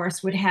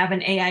workforce would have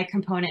an AI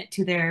component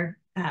to their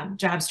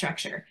job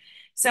structure.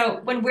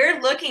 So when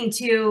we're looking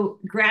to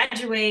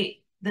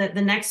graduate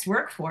the next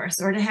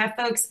workforce or to have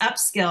folks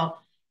upskill,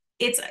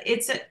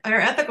 it's our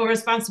ethical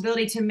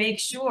responsibility to make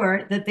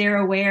sure that they're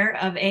aware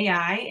of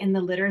AI and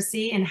the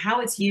literacy and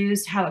how it's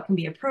used, how it can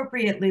be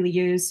appropriately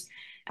used,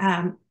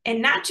 and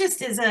not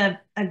just as a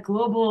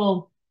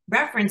global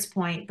reference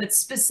point, but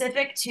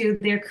specific to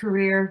their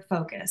career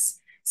focus.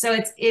 So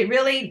it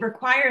really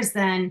requires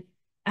then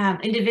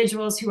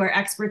individuals who are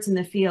experts in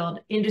the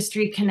field,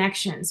 industry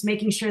connections,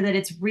 making sure that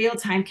it's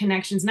real-time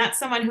connections, not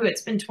someone who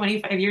it's been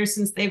 25 years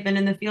since they've been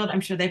in the field.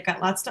 I'm sure they've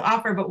got lots to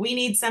offer, but we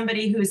need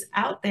somebody who's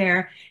out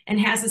there and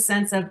has a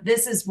sense of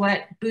this is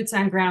what boots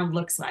on ground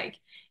looks like,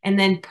 and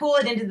then pull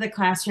it into the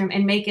classroom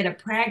and make it a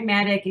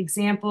pragmatic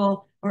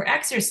example or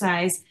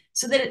exercise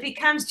so that it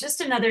becomes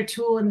just another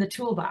tool in the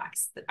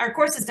toolbox. Our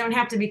courses don't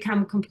have to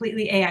become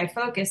completely AI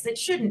focused. It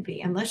shouldn't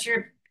be unless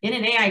you're in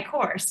an AI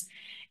course.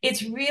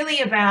 It's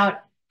really about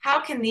how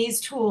can these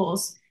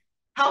tools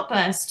help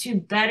us to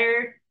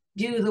better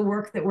do the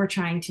work that we're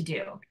trying to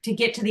do, to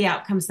get to the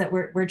outcomes that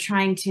we're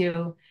trying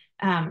to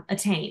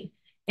attain.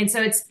 And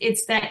so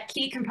it's that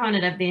key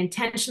component of the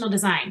intentional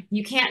design.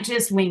 You can't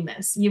just wing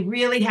this. You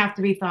really have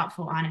to be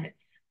thoughtful on it,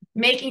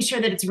 making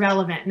sure that it's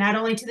relevant, not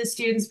only to the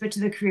students, but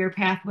to the career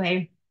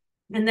pathway.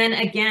 And then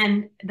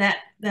again, that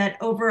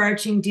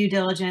overarching due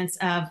diligence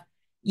of,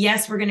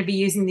 yes, we're going to be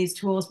using these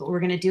tools, but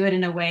we're going to do it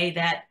in a way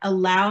that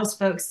allows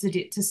folks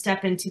to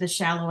step into the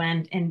shallow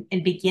end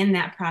and begin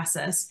that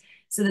process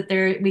so that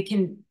we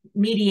can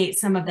mediate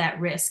some of that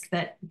risk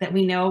that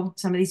we know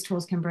some of these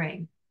tools can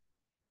bring.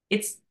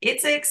 It's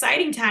an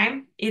exciting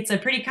time. It's a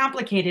pretty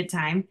complicated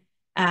time.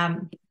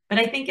 But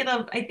I think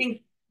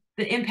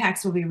the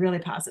impacts will be really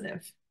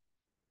positive.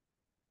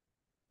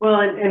 Well,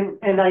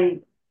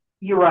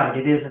 you're right.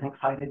 It is an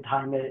exciting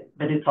time,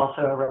 but it's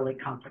also a really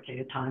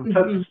complicated time.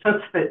 Mm-hmm.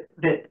 Folks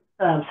that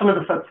some of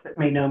the folks that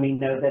may know me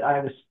know that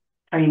I was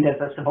trained as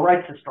a civil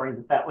rights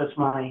historian. That was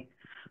my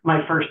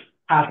first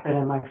passion,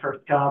 and my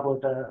first job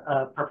was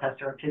a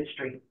professor of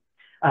history,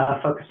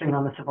 focusing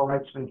on the civil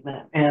rights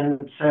movement.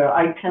 And so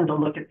I tend to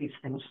look at these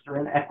things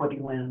through an equity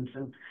lens.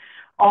 And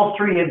all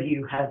three of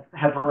you have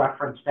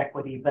referenced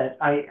equity, but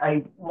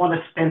I want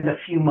to spend a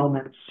few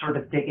moments sort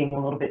of digging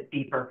a little bit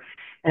deeper.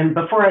 And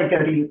before I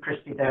go to you,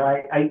 Christy, though,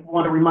 I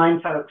want to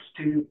remind folks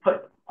to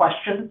put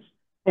questions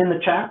in the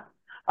chat,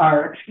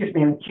 or excuse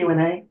me, in the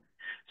Q&A.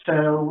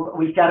 So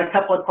we've got a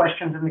couple of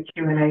questions in the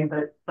Q&A,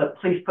 but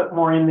please put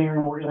more in there,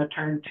 and we're going to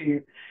turn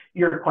to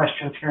your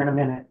questions here in a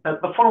minute.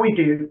 But before we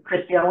do,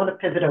 Christy, I want to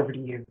pivot over to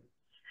you.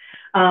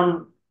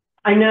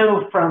 I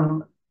know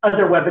from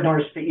other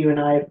webinars that you and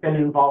I have been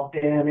involved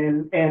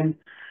in, and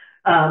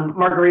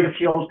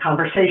Margarita-fueled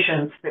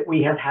conversations that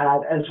we have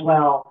had as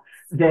well,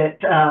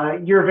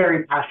 that you're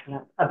very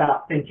passionate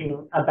about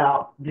thinking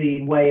about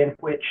the way in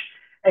which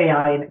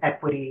AI and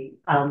equity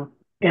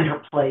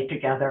interplay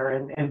together,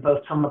 and both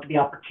some of the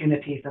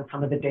opportunities and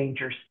some of the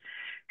dangers.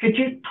 Could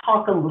you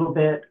talk a little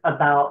bit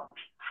about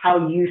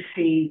how you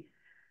see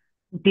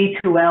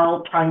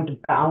D2L trying to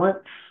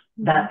balance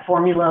that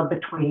formula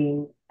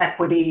between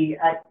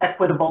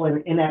equitable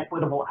and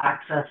inequitable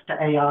access to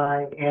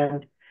AI,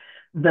 and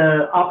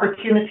the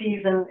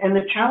opportunities and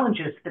the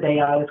challenges that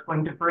AI is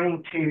going to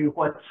bring to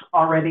what's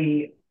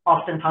already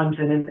oftentimes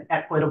an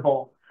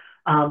inequitable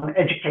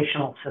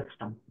educational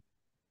system?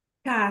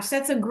 Gosh,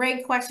 that's a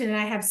great question, and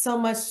I have so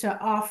much to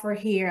offer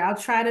here. I'll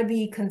try to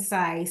be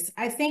concise.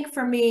 I think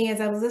for me,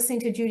 as I was listening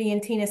to Judy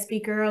and Tina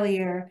speak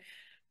earlier,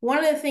 one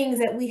of the things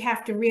that we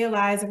have to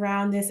realize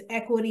around this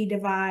equity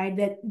divide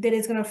that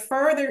is going to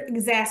further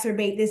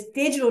exacerbate this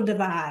digital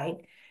divide,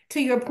 to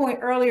your point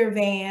earlier,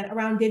 Van,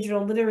 around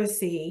digital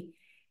literacy,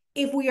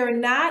 if we are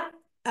not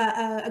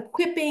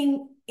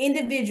equipping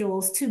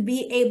individuals to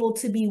be able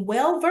to be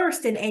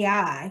well-versed in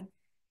AI,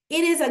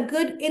 it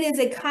is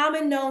a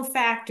common known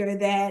factor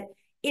that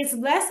it's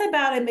less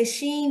about a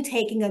machine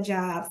taking a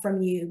job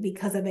from you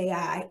because of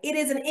AI. It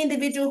is an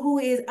individual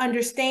who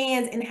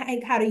understands and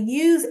how to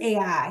use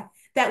AI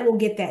that will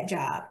get that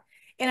job.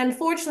 And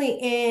unfortunately,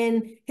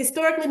 in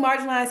historically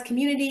marginalized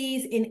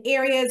communities, in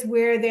areas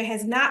where there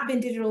has not been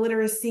digital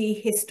literacy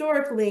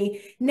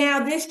historically,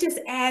 now this just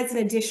adds an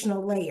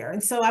additional layer.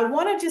 And so I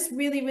want to just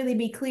really, really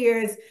be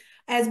clear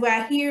as what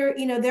I hear,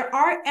 there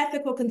are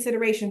ethical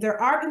considerations,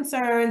 there are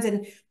concerns,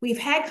 and we've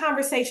had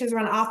conversations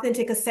around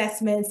authentic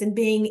assessments and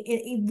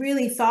being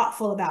really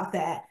thoughtful about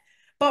that.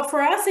 But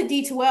for us at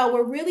D2L,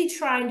 we're really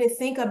trying to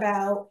think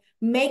about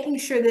making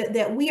sure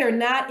that we are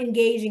not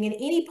engaging in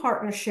any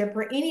partnership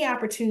or any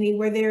opportunity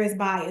where there is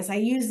bias. I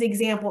used the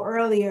example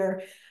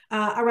earlier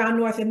around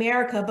North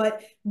America,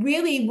 but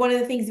really one of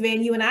the things,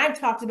 Van, you and I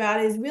talked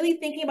about is really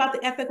thinking about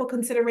the ethical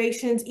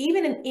considerations,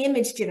 even in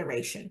image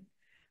generation,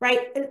 right?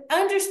 And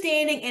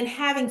understanding and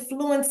having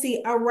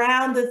fluency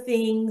around the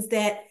things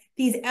that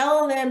these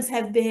LLMs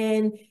have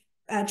been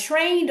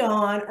trained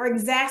on are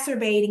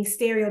exacerbating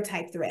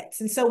stereotype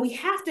threats. And so we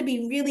have to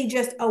be really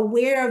just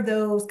aware of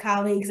those,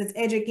 colleagues, as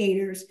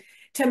educators,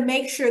 to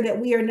make sure that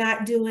we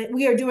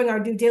are doing our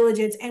due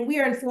diligence and we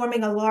are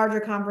informing a larger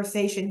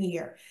conversation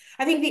here.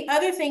 I think the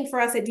other thing for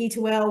us at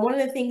D2L, one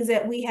of the things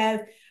that we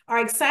are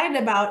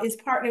excited about is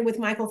partnering with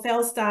Michael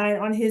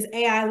Feldstein on his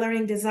AI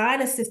Learning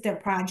Design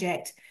Assistant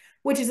project,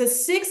 which is a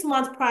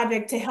 6-month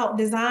project to help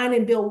design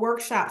and build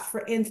workshops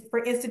for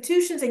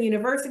institutions and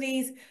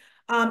universities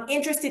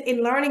interested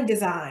in learning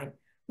design.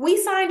 We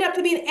signed up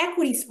to be an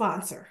equity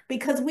sponsor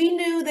because we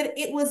knew that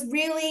it was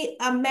really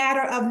a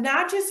matter of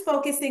not just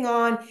focusing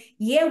on,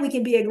 yeah, we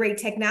can be a great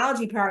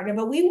technology partner,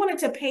 but we wanted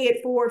to pay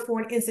it forward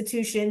for an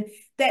institution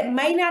that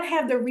may not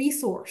have the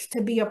resource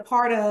to be a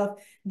part of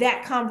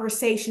that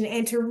conversation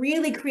and to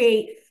really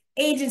create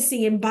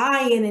agency and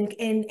buy-in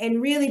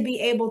and really be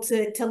able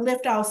to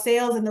lift our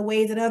sails in the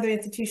ways that other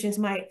institutions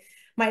might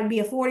be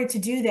afforded to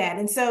do that.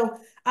 And so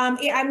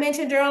I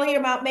mentioned earlier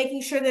about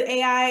making sure that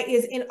AI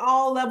is in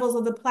all levels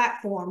of the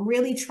platform,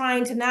 really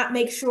trying to not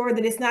make sure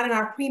that it's not in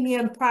our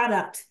premium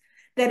product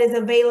that is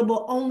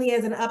available only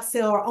as an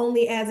upsell or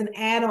only as an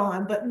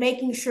add-on, but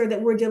making sure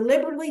that we're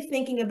deliberately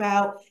thinking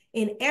about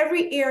in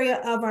every area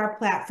of our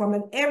platform,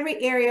 in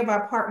every area of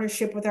our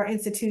partnership with our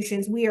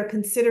institutions, we are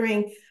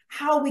considering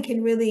how we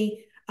can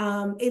really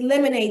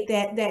eliminate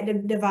that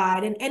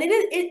divide. And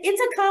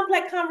it's a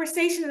complex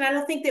conversation, and I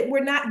don't think that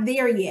we're not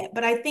there yet.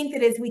 But I think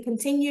that as we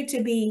continue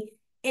to be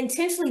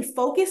intentionally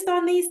focused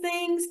on these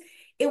things,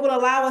 it will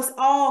allow us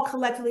all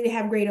collectively to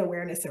have greater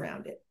awareness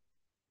around it.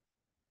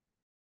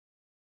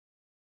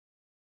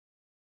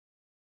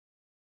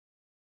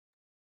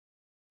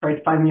 Sorry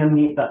to find the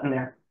unmute button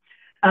there.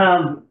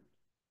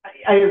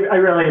 I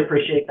really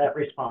appreciate that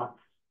response,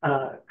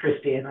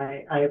 Christy, and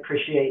I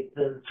appreciate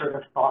the sort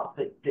of thought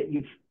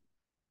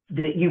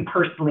that you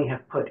personally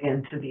have put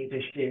into these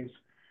issues.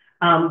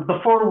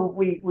 Before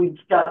we've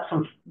got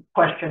some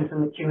questions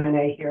in the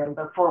Q&A here, and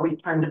before we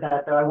turn to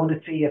that, though, I want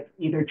to see if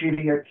either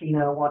Judy or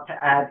Tina want to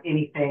add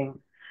anything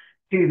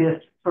to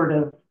this sort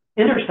of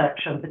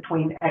intersection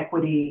between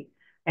equity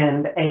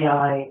and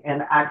AI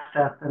and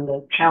access and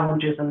the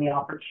challenges and the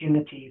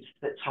opportunities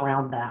that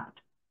surround that.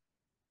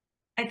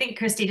 I think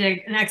Christy did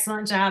an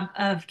excellent job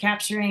of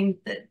capturing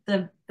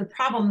the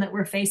problem that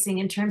we're facing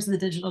in terms of the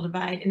digital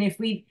divide. And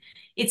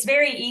it's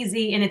very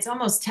easy and it's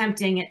almost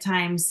tempting at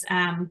times.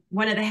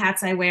 One of the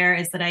hats I wear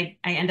is that I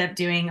end up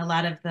doing a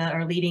lot of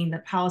leading the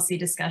policy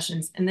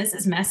discussions. And this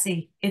is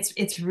messy.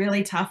 It's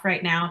really tough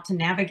right now to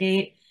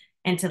navigate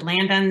and to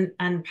land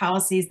on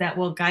policies that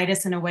will guide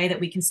us in a way that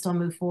we can still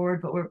move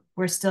forward, but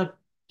we're still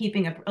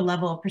keeping a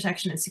level of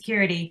protection and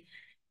security.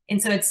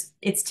 And so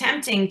it's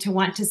tempting to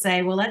want to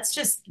say, well, let's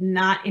just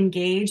not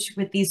engage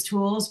with these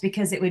tools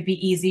because it would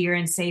be easier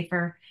and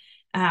safer.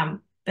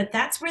 But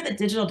that's where the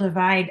digital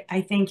divide,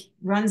 I think,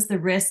 runs the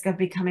risk of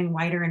becoming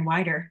wider and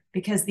wider,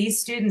 because these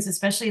students,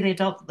 especially the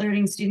adult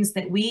learning students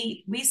that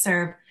we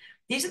serve,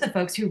 these are the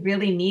folks who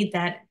really need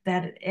that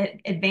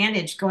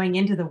advantage going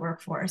into the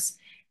workforce.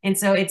 And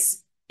so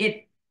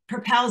it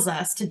propels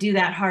us to do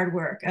that hard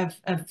work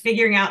of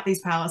figuring out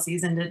these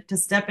policies and to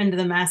step into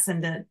the mess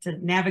and to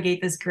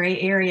navigate this gray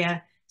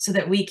area so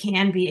that we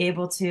can be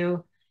able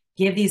to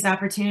give these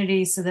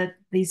opportunities so that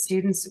these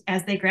students,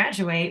 as they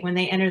graduate, when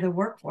they enter the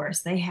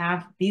workforce, they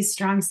have these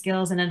strong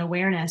skills and an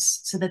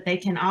awareness so that they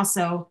can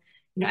also,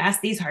 ask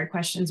these hard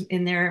questions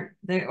in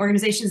the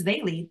organizations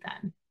they lead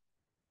then.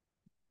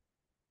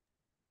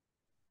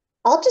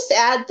 I'll just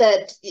add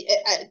that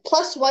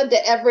 +1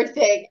 to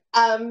everything.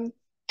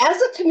 As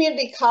a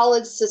community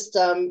college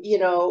system,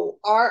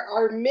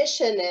 our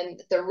mission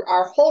and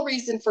our whole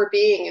reason for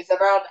being is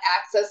around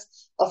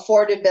access,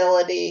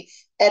 affordability,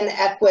 and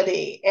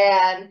equity.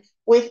 And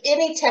with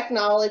any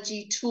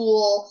technology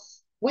tool,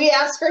 we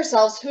ask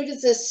ourselves, who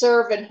does this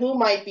serve and who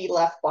might be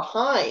left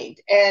behind?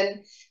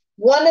 And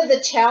one of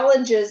the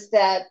challenges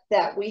that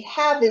we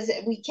have is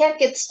that we can't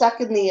get stuck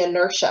in the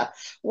inertia.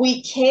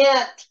 We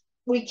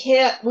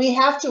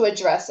have to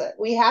address it.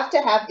 We have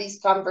to have these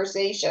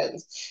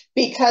conversations,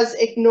 because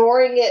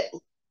ignoring it,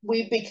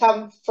 we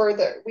become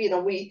further,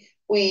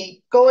 we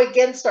go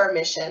against our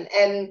mission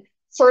and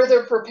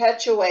further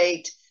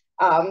perpetuate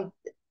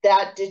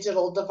that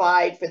digital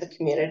divide for the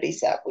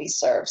communities that we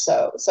serve.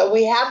 So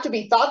we have to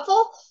be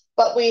thoughtful,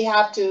 but we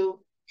have to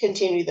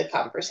continue the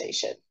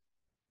conversation.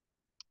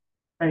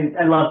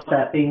 I love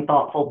that, being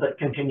thoughtful but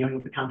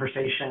continuing the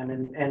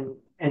conversation.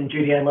 And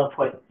Judy, I love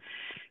what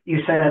you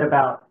said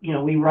about,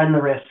 we run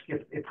the risk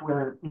if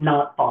we're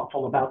not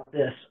thoughtful about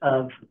this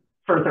of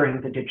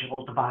furthering the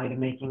digital divide and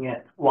making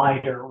it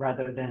wider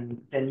rather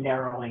than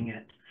narrowing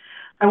it.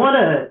 I want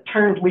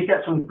to we've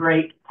got some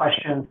great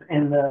questions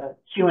in the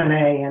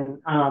Q&A,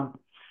 and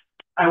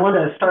I want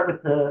to start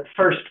with the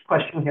first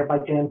question here by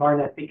Dan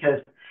Barnett,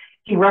 because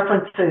he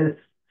references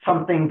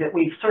something that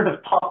we've sort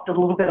of talked a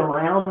little bit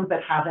around but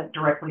haven't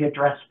directly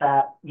addressed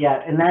that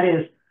yet, and that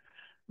is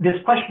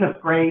this question of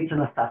grades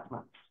and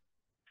assessments.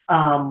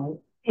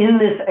 In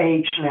this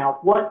age now,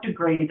 what do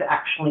grades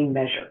actually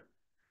measure?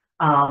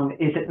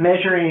 Is it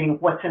measuring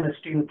what's in a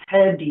student's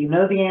head? Do you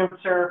know the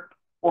answer?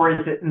 Or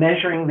is it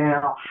measuring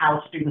now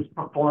how students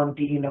perform?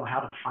 Do you know how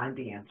to find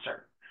the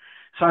answer?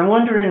 So I'm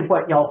wondering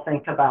what y'all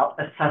think about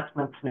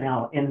assessments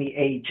now in the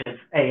age of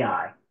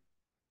AI.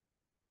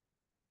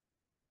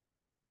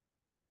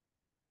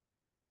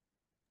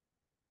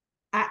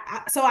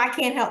 So I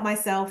can't help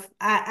myself.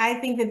 I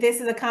think that this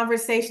is a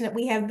conversation that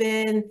we have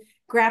been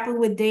grappling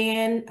with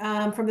Dan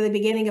from the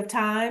beginning of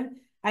time.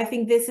 I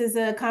think this is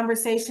a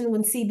conversation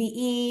when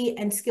CBE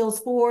and Skills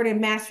Forward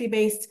and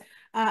mastery-based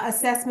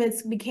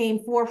assessments became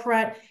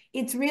forefront.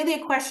 It's really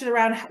a question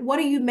around what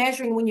are you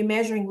measuring when you're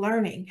measuring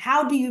learning?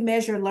 How do you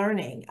measure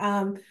learning?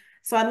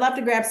 So I'd love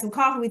to grab some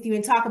coffee with you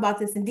and talk about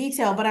this in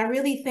detail, but I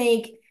really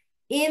think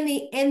in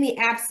the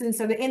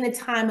absence or in the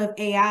time of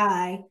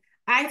AI,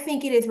 I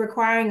think it is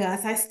requiring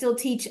us. I still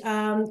teach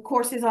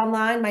courses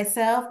online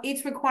myself.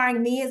 It's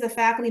requiring me as a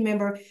faculty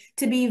member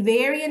to be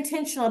very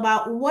intentional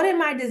about what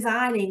am I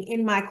designing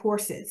in my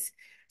courses.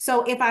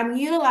 So if I'm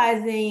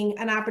utilizing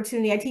an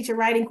opportunity, I teach a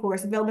writing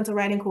course, a developmental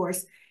writing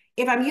course.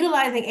 If I'm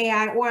utilizing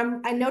AI,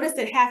 or I notice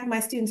that half of my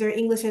students are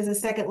English as a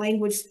second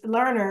language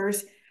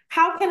learners,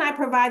 how can I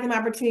provide them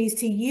opportunities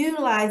to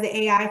utilize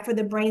the AI for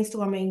the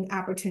brainstorming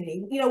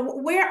opportunity? You know,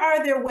 where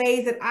are there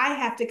ways that I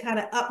have to kind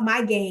of up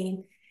my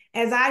game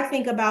as I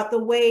think about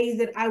the ways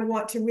that I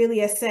want to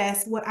really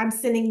assess what I'm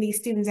sending these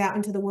students out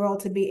into the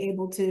world to be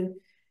able to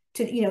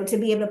be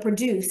able to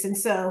produce. And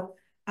so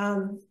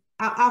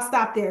I'll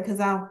stop there because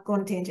I'll go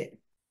on a tangent.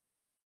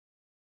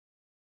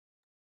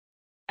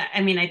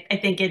 I mean, I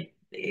think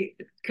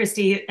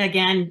Christy,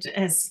 again,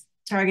 has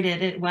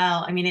targeted it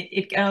well. I mean,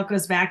 it all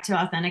goes back to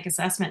authentic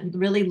assessment and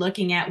really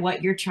looking at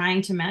what you're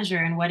trying to measure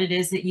and what it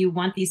is that you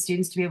want these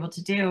students to be able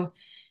to do.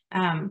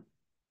 And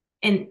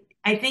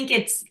I think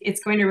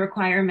it's going to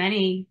require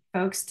many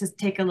folks to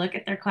take a look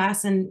at their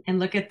class and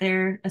look at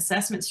their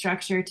assessment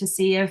structure to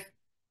see if,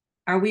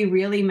 are we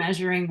really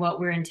measuring what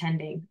we're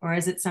intending? Or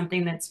is it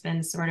something that's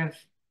been sort of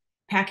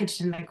packaged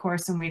in the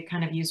course and we've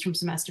kind of used from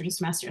semester to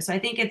semester? So I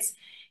think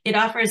it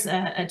offers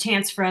a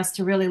chance for us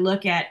to really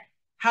look at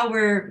how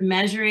we're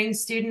measuring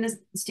student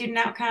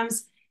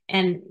outcomes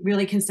and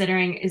really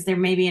considering, is there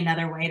maybe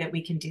another way that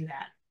we can do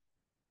that?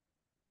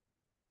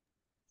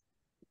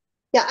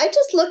 Yeah, I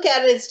just look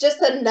at it as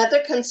just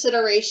another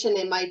consideration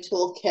in my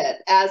toolkit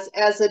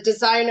as a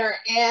designer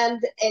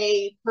and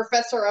a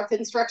professor of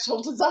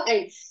instructional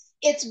design.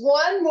 It's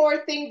one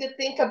more thing to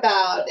think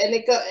about. And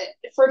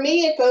for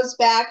me, it goes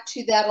back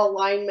to that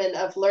alignment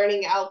of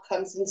learning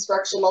outcomes,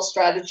 instructional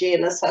strategy,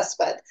 and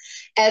assessment.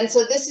 And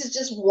so this is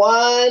just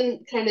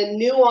one kind of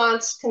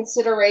nuanced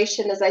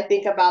consideration as I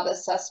think about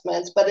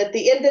assessments. But at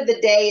the end of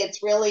the day,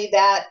 it's really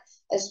that,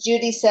 as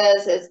Judy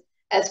says,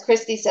 as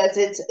Christy says,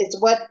 it's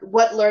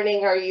what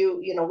learning are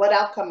you, what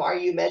outcome are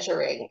you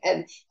measuring,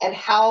 and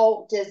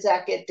how does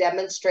that get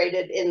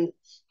demonstrated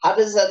how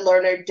does a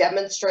learner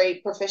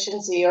demonstrate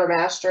proficiency or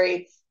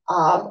mastery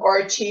or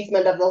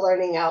achievement of the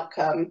learning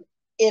outcome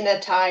in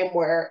a time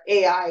where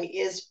AI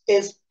is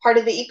part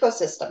of the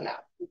ecosystem now?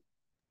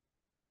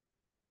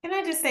 Can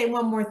I just say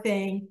one more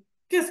thing?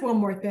 Just one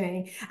more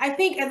thing. I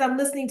think as I'm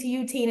listening to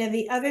you, Tina,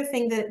 the other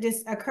thing that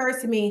just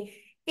occurs to me,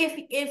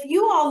 if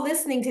you all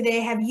listening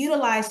today have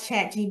utilized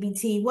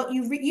ChatGPT, what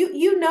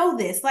you know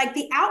this, like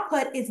the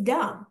output is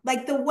dumb.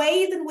 Like the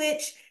ways in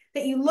which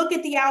that you look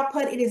at the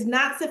output, it is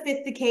not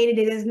sophisticated.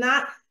 It is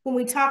not, when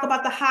we talk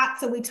about the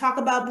HOTS and we talk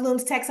about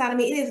Bloom's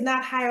taxonomy, it is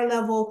not higher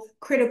level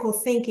critical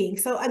thinking.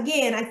 So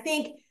again, I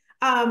think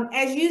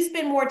as you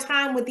spend more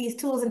time with these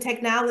tools and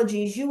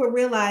technologies, you will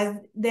realize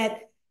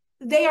that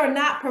they are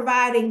not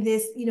providing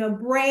this,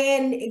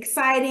 brand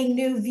exciting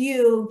new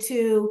view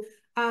to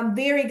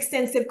very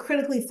extensive,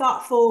 critically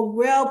thoughtful,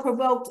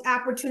 well-provoked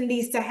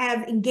opportunities to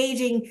have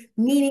engaging,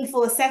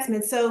 meaningful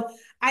assessments. So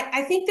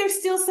I think there's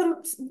still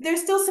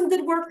some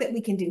good work that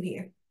we can do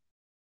here.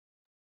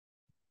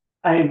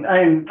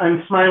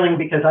 I'm smiling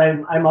because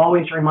I'm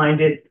always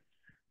reminded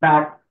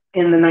back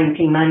in the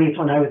 1990s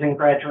when I was in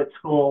graduate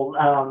school,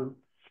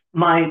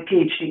 my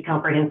PhD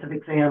comprehensive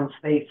exams,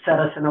 they set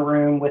us in a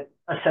room with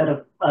a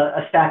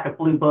stack of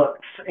blue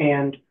books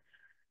and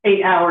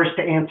 8 hours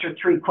to answer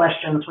 3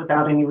 questions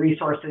without any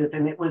resources.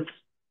 And it was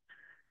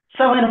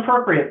so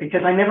inappropriate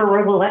because I never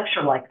wrote a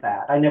lecture like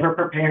that. I never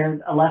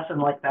prepared a lesson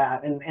like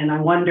that. And I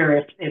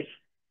wonder if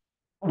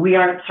we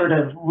aren't sort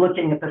of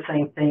looking at the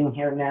same thing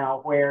here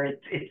now, where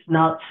it's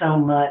not so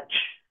much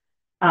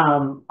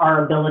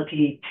our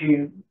ability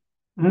to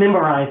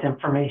memorize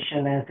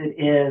information as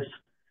it is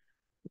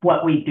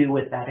what we do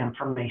with that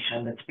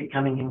information that's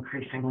becoming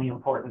increasingly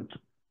important.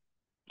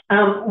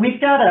 We've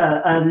got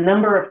a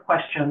number of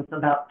questions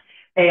about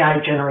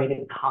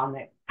AI-generated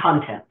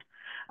content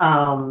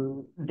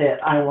that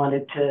I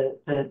wanted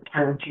to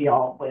turn to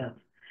y'all with.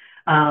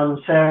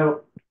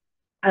 So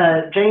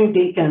Jane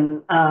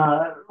Deacon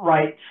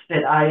writes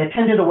that I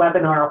attended a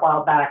webinar a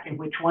while back in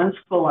which one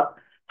school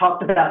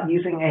talked about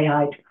using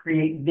AI to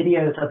create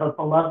videos of a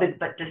beloved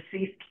but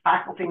deceased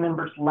faculty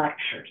member's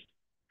lectures.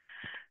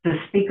 The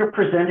speaker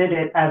presented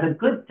it as a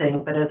good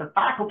thing, but as a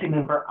faculty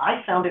member,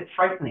 I found it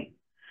frightening.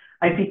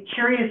 I'd be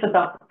curious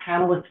about the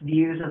panelists'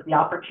 views of the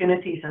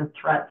opportunities and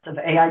threats of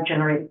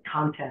AI-generated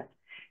content,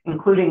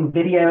 including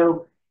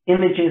video,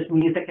 images,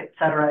 music,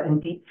 etc.,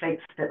 and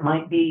deepfakes that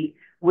might be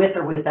with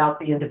or without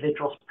the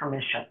individual's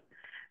permission.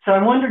 So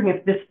I'm wondering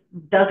if this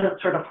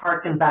doesn't sort of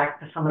harken back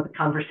to some of the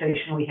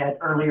conversation we had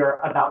earlier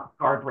about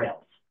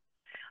guardrails,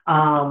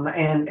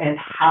 and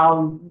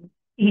how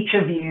each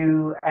of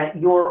you at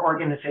your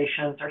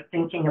organizations are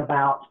thinking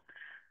about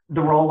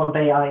the role of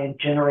AI in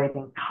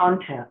generating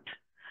content,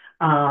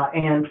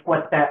 and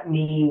what that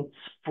means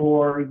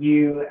for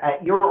you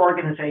at your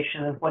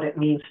organization and what it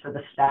means for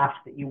the staff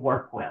that you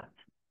work with.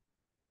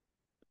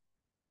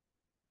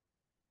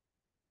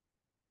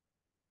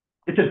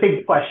 It's a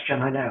big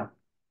question, I know.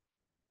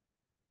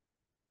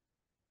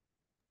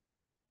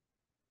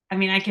 I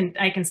mean,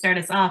 I can start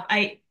us off.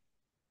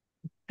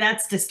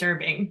 That's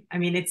disturbing. I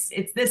mean,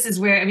 this is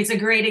where, I mean, it's a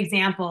great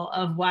example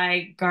of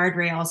why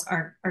guardrails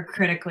are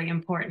critically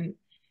important.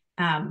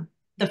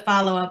 The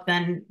follow-up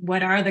then,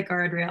 what are the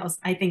guardrails?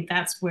 I think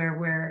that's where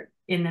we're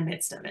in the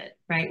midst of it,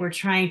 right? We're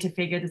trying to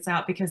figure this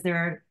out because there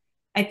are,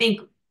 I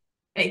think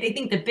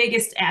the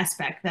biggest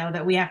aspect, though,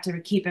 that we have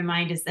to keep in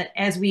mind is that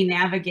as we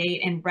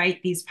navigate and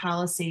write these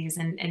policies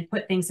and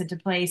put things into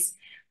place,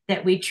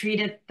 that we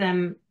treat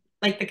them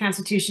like the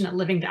Constitution, a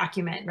living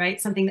document,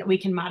 right? Something that we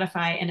can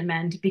modify and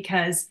amend,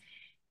 because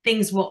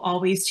things will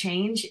always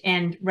change.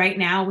 And right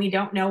now we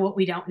don't know what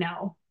we don't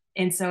know.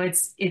 And so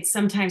it's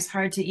sometimes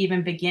hard to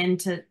even begin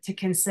to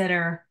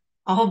consider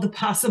all of the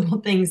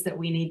possible things that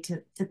we need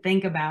to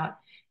think about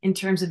in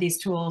terms of these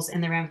tools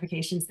and the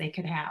ramifications they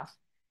could have.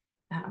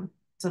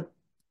 So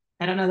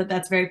I don't know that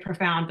that's very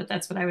profound, but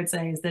that's what I would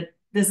say, is that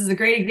this is a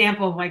great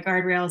example of why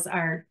guardrails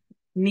are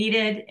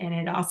needed. And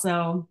it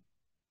also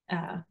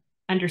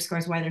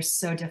underscores why they're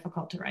so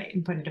difficult to write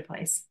and put into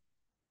place.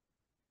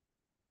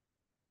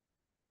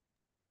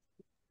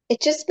 It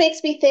just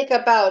makes me think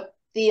about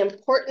the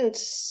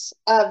importance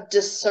of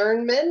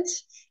discernment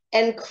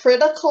and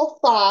critical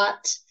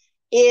thought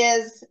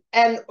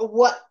and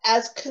what,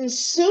 as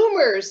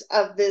consumers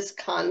of this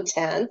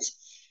content,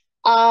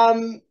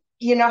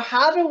 you know,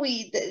 how do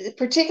we,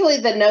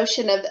 particularly the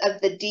notion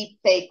of the deep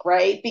fake,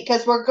 right?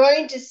 Because we're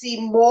going to see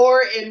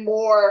more and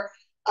more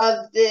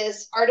of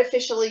this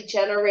artificially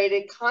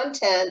generated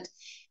content.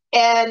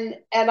 And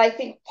I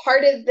think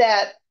part of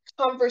that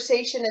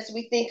conversation as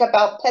we think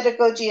about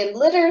pedagogy and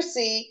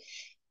literacy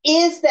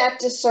is that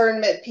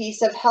discernment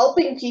piece of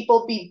helping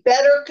people be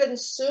better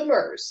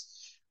consumers.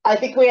 I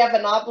think we have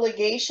an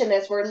obligation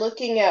as we're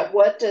looking at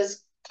what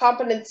does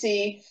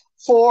competency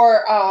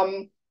for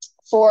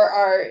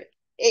our,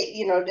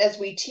 you know, as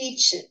we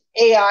teach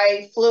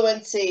AI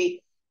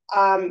fluency,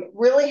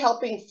 really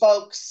helping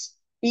folks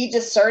be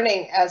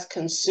discerning as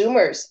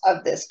consumers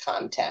of this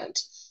content.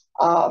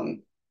 I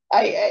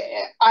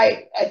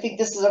think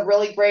this is a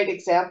really great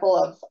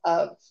example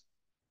of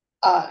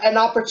an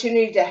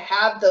opportunity to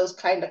have those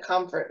kind of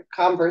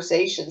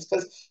conversations,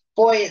 because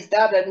boy, is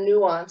that a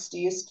nuanced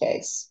use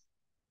case.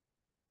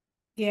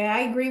 Yeah,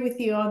 I agree with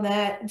you on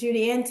that,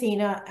 Judy and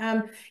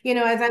Tina. You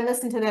know, as I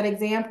listen to that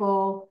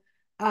example,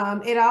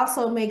 it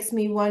also makes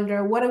me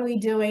wonder, what are we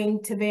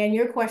doing, to Van,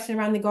 your question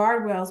around the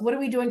guardrails, what are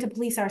we doing to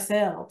police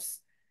ourselves?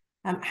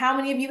 How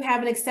many of you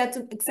have an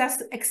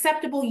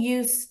acceptable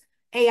use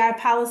AI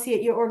policy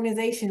at your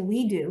organization?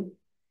 We do.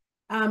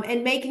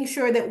 And making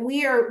sure that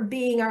we are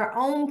being our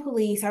own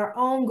police, our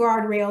own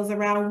guardrails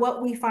around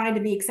what we find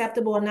to be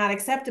acceptable and not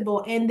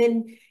acceptable, and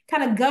then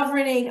kind of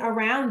governing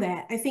around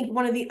that. I think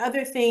one of the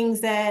other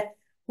things that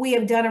we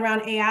have done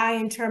around AI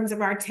in terms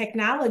of our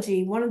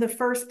technology, one of the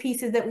first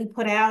pieces that we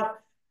put out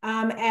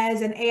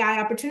as an AI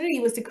opportunity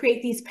was to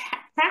create these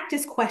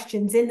practice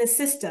questions in the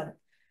system.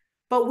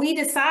 But we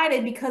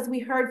decided, because we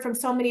heard from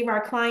so many of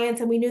our clients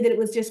and we knew that it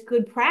was just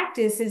good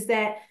practice, is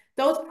that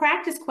those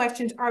practice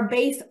questions are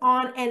based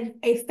on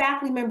a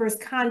faculty member's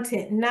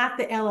content, not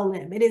the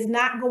LLM. It is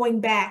not going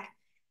back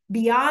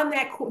beyond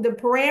that, the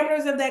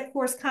parameters of that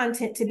course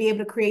content, to be able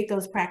to create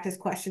those practice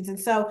questions. And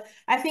so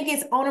I think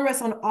it's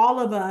onerous on all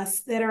of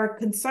us that are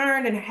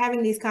concerned and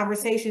having these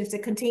conversations to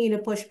continue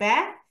to push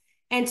back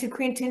and to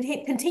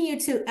continue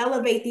to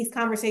elevate these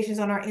conversations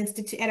on our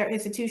at our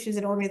institutions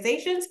and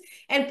organizations,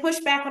 and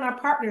push back on our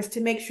partners to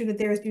make sure that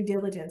there is due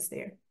diligence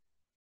there.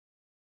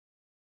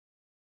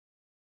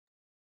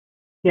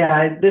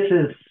 Yeah, this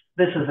is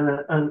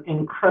an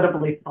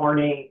incredibly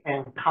thorny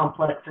and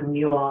complex and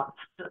nuanced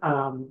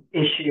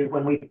issue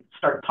when we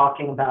start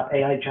talking about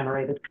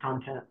AI-generated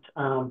content,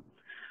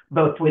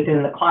 both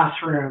within the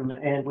classroom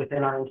and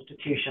within our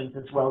institutions,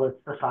 as well as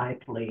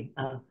societally,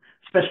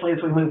 especially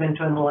as we move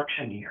into an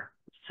election year.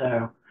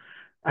 So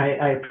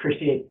I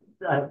appreciate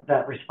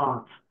that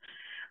response.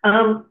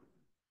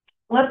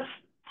 Let's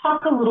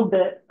talk a little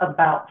bit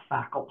about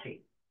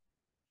faculty.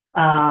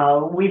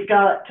 We've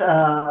got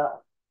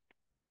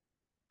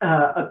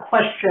a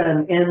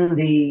question in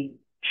the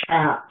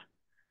chat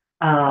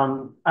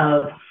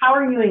of how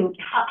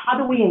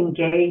do we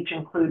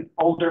include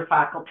older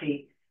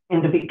faculty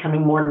into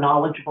becoming more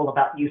knowledgeable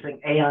about using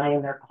AI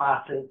in their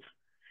classes,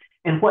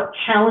 And what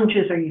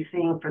challenges are you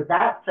seeing for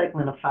that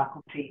segment of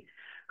faculty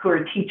who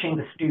are teaching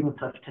the students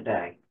of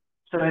today?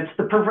 So it's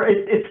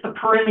the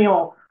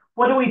perennial,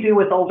 what do we do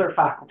with older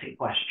faculty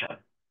question?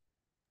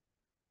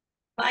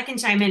 Well, I can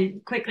chime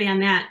in quickly on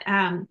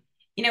that.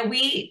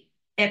 We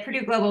at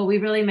Purdue Global, we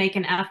really make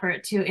an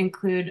effort to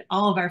include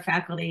all of our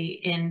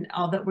faculty in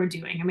all that we're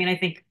doing. I mean, I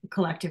think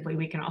collectively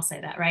we can all say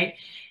that, right?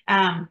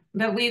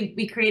 But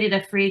we created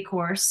a free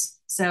course.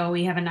 So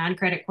we have a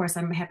non-credit course.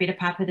 I'm happy to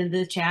pop it into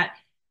the chat.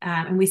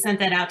 And we sent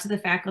that out to the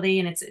faculty,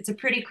 and it's a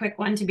pretty quick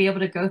one to be able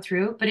to go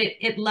through, but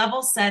it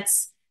level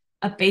sets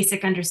a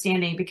basic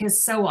understanding,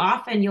 because so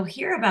often you'll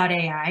hear about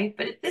AI,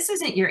 but this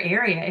isn't your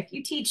area. If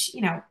you teach,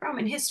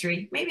 Roman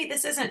history, maybe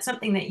this isn't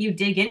something that you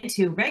dig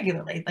into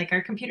regularly. Like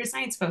our computer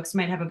science folks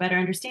might have a better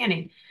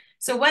understanding.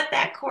 So what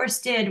that course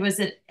did was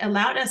it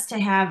allowed us to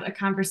have a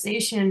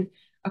conversation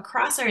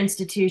across our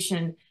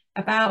institution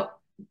about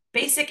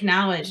basic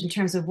knowledge in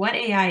terms of what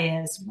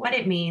AI is, what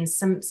it means,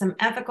 some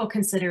ethical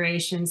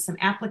considerations, some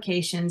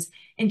applications,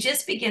 and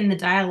just begin the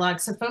dialogue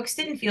so folks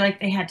didn't feel like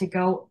they had to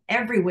go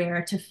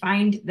everywhere to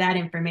find that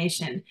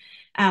information.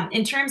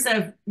 In terms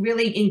of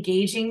really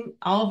engaging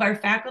all of our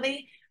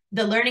faculty,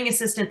 the learning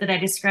assistant that I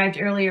described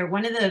earlier,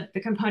 one of the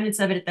components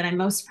of it that I'm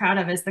most proud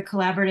of is the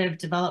collaborative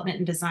development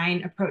and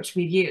design approach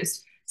we've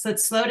used. So it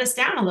slowed us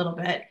down a little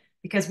bit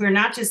because we're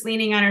not just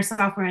leaning on our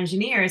software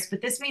engineers,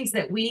 but this means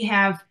that we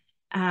have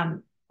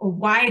a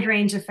wide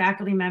range of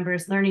faculty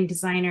members, learning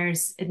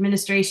designers,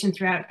 administration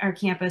throughout our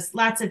campus,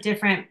 lots of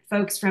different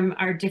folks from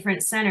our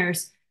different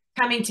centers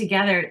coming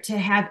together to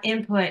have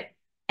input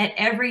at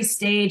every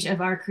stage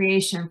of our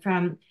creation,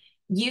 from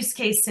use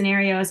case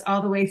scenarios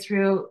all the way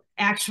through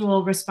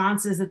actual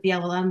responses that the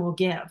LLM will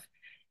give.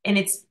 And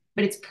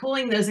it's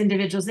pulling those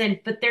individuals in,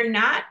 but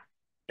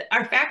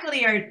our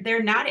faculty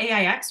they're not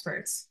AI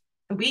experts.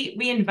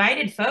 We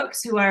invited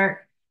folks who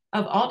are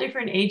of all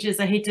different ages.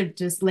 I hate to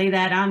just lay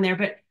that on there,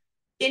 but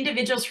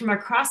individuals from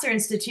across our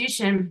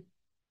institution,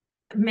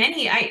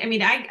 many,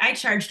 I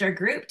charged our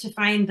group to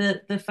find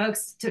the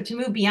folks to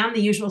move beyond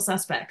the usual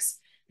suspects,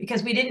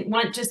 because we didn't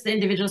want just the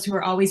individuals who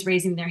were always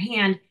raising their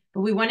hand,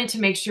 but we wanted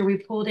to make sure we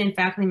pulled in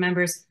faculty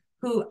members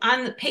who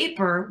on the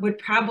paper would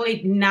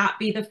probably not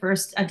be the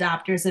first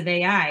adopters of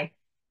AI.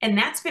 And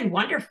that's been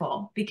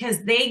wonderful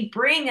because they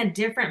bring a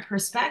different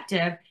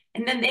perspective,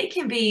 and then they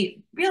can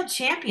be real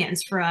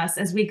champions for us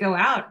as we go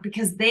out,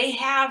 because they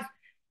have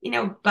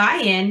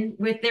buy-in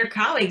with their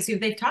colleagues who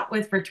they've taught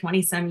with for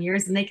 20 some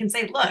years, and they can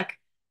say, look,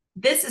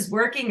 this is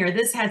working, or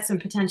this had some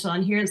potential,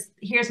 and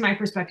here's my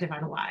perspective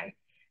on why.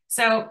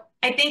 So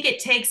I think it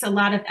takes a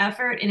lot of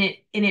effort, and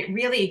it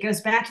really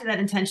goes back to that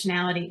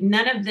intentionality.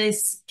 None of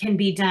this can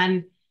be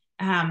done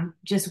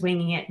just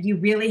winging it. You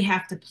really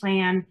have to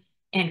plan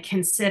and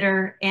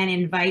consider and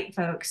invite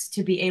folks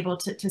to be able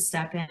to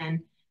step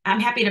in. I'm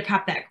happy to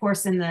pop that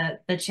course in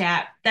the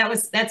chat.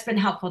 That's been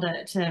helpful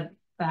to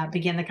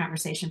begin the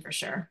conversation for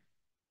sure.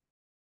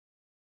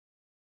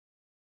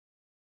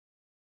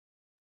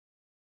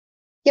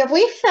 Yeah,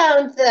 we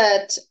found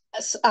that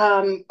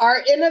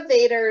our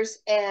innovators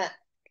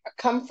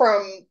come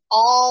from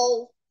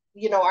all,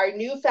 our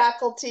new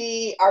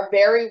faculty, our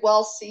very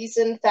well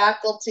seasoned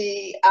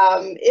faculty.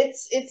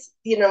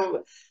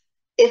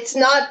 It's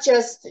not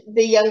just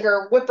the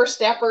younger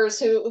whippersnappers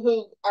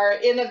who are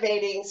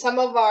innovating. Some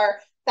of our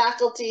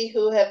faculty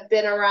who have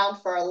been around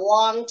for a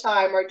long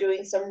time are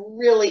doing some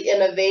really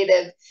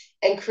innovative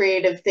and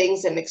creative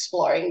things in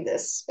exploring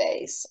this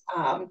space.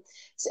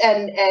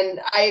 And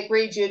I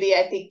agree, Judy.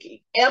 I think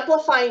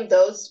amplifying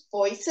those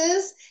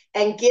voices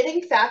and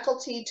getting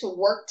faculty to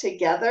work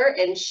together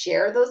and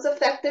share those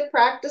effective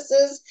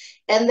practices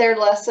and their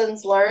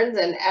lessons learned,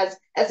 and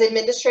as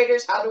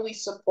administrators, how do we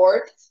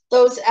support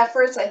those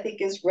efforts, I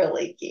think is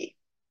really key.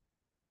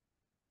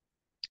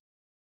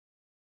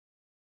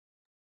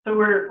 So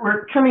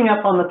we're coming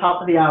up on the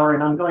top of the hour,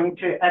 and I'm going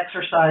to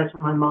exercise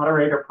my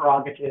moderator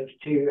prerogative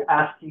to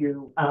ask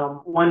you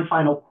one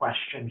final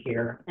question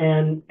here,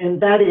 and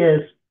that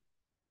is,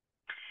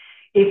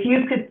 if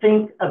you could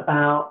think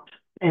about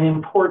an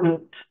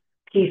important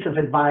piece of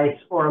advice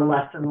or a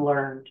lesson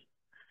learned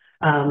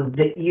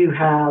that you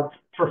have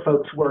for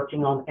folks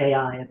working on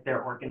AI at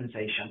their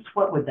organizations,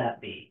 what would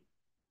that be?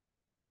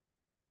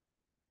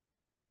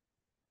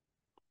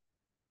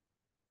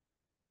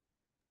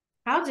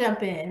 I'll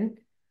jump in.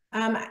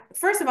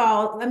 First of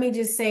all, let me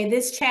just say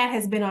this chat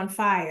has been on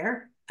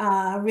fire.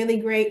 Really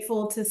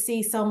grateful to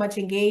see so much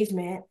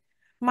engagement.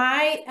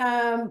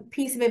 My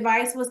piece of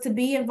advice was to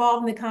be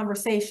involved in the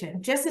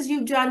conversation. Just as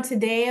you've done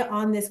today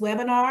on this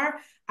webinar,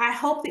 I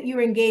hope that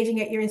you're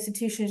engaging at your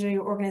institutions or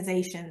your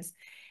organizations,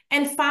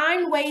 and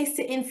find ways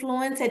to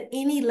influence at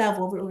any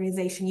level of the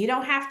organization. You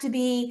don't have to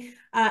be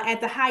at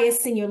the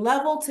highest senior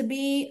level to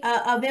be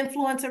of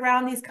influence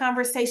around these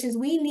conversations.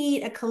 We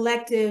need a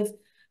collective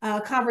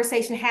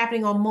conversation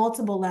happening on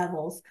multiple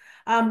levels.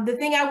 The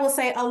thing I will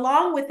say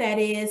along with that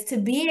is, to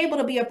be able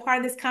to be a part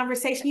of this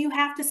conversation, you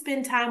have to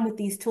spend time with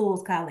these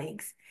tools,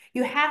 colleagues.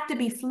 You have to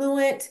be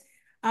fluent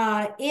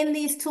in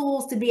these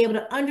tools to be able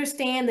to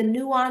understand the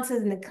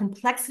nuances and the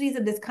complexities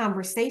of this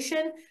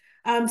conversation.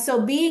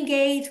 So be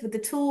engaged with the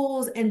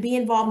tools and be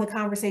involved in the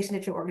conversation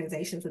at your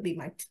organizations would be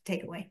my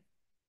takeaway.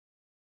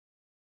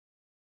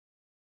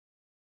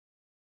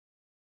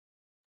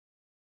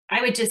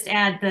 I would just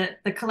add that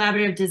the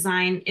collaborative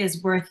design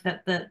is worth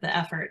the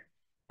effort.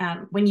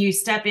 When you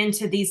step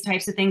into these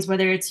types of things,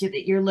 whether it's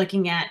you're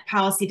looking at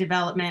policy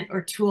development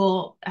or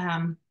tool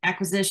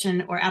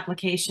acquisition or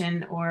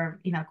application or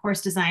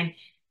course design,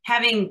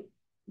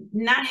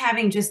 not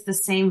having just the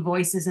same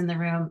voices in the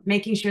room,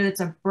 making sure that's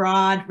a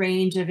broad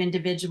range of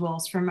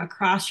individuals from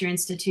across your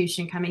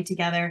institution coming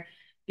together,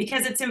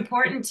 because it's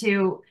important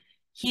to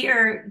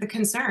hear the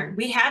concern.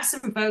 We have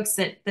some folks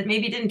that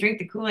maybe didn't drink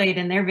the Kool-Aid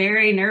and they're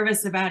very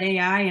nervous about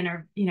AI and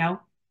are,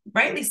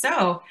 rightly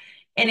so.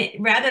 And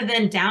rather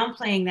than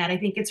downplaying that, I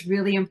think it's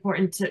really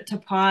important to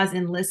pause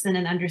and listen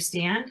and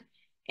understand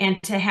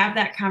and to have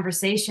that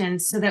conversation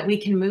so that we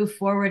can move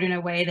forward in a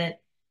way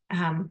that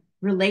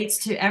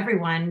relates to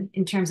everyone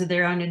in terms of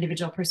their own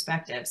individual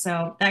perspective.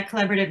 So that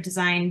collaborative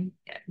design,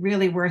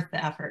 really worth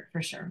the effort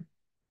for sure.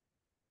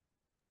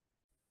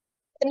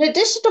 In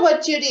addition to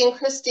what Judy and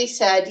Christy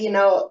said,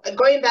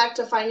 going back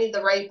to finding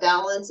the right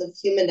balance of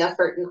human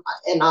effort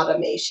and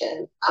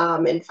automation,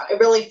 and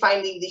really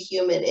finding the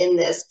human in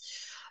this.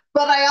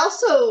 But I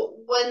also,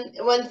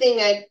 one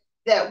thing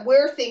that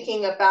we're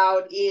thinking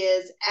about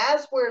is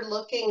as we're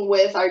looking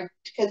with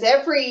because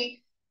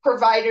every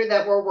provider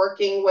that we're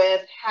working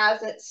with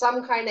has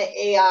some kind of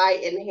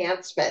AI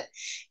enhancement.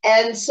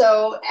 And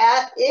so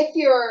if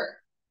your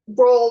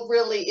role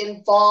really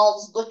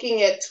involves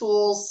looking at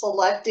tools,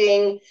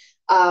 selecting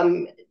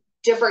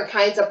different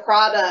kinds of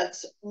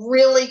products,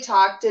 really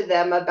talk to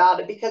them about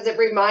it, because it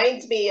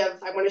reminds me of,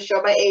 I want to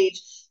show my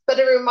age, but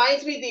it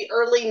reminds me of the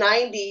early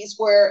 90s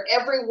where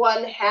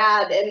everyone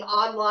had an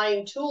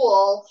online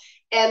tool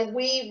and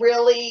we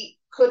really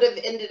could have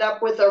ended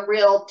up with a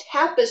real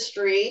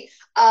tapestry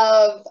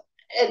of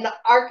an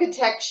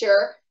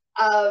architecture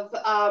of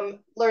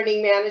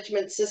learning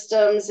management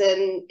systems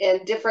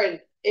and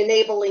different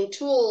enabling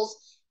tools.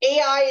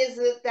 AI is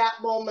at that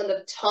moment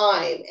of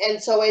time.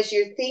 And so as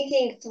you're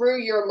thinking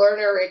through your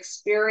learner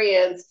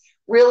experience,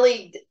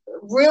 really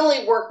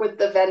work with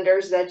the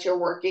vendors that you're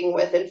working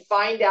with and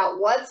find out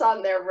what's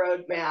on their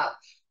roadmap.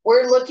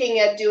 We're looking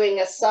at doing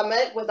a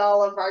summit with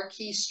all of our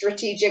key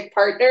strategic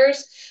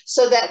partners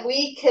so that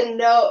we can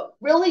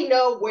really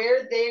know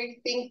where they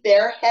think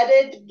they're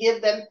headed,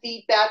 give them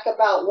feedback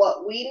about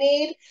what we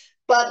need,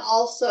 but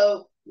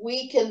also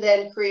we can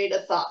then create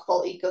a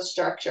thoughtful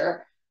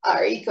ecosystem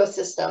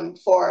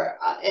for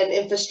an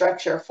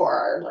infrastructure for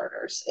our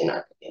learners in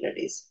our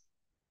communities.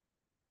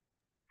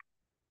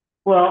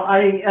 Well,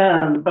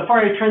 before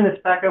I turn this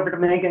back over to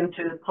Megan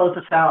to close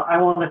us out,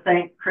 I want to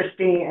thank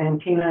Christy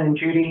and Tina and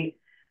Judy.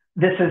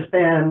 This has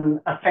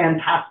been a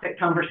fantastic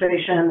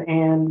conversation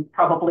and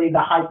probably the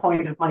high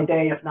point of my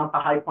day, if not the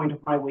high point of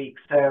my week.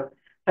 So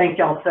thank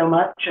y'all so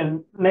much.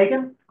 And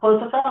Megan,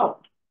 close us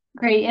out.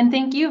 Great. And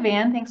thank you,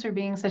 Van. Thanks for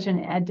being such an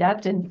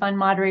adept and fun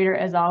moderator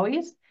as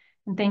always.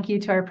 And thank you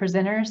to our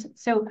presenters.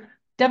 So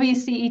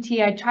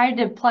WCET, I tried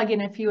to plug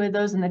in a few of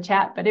those in the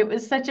chat, but it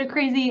was such a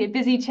crazy,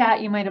 busy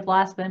chat, you might have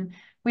lost them.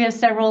 We have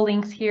several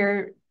links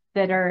here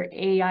that are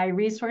AI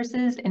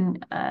resources.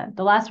 And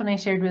the last one I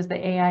shared was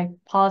the AI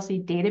policy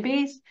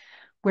database,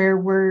 where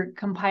we're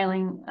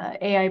compiling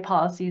AI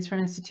policies from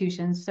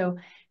institutions. So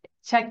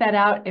check that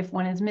out. If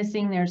one is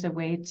missing, there's a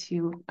way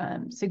to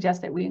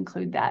suggest that we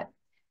include that.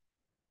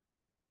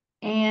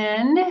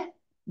 And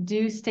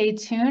do stay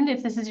tuned.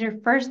 If this is your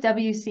first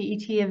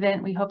WCET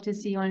event, we hope to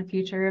see you on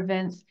future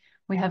events.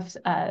 We have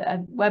a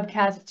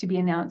webcast to be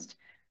announced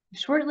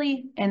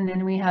shortly, and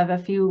then we have a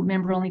few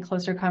member-only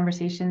closer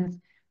conversations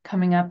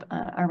coming up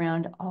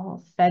around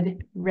all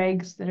Fed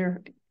regs that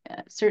are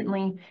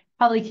certainly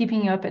probably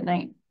keeping you up at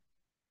night.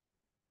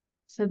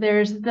 So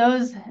there's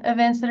those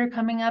events that are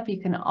coming up. You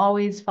can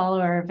always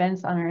follow our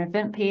events on our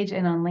event page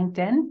and on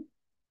LinkedIn.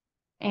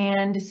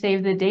 And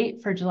save the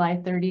date for July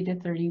 30 to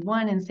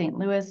 31 in St.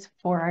 Louis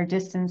for our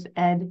distance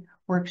ed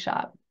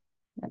workshop.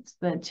 That's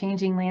the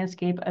changing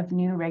landscape of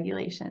new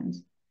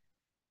regulations.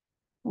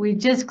 We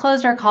just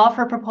closed our call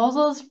for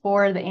proposals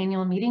for the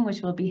annual meeting,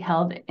 which will be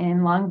held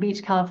in Long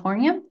Beach,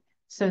 California.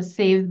 So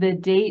save the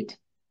date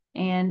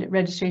and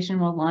registration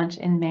will launch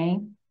in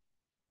May.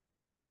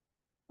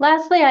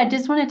 Lastly, I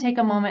just want to take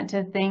a moment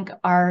to thank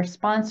our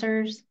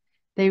sponsors.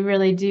 They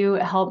really do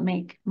help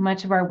make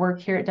much of our work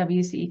here at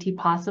WCET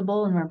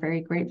possible, and we're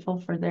very grateful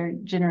for their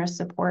generous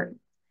support,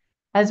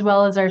 as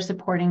well as our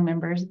supporting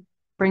members,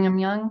 Brigham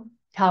Young,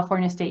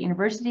 California State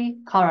University,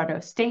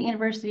 Colorado State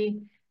University,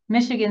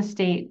 Michigan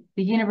State,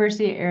 the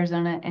University of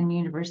Arizona, and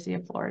University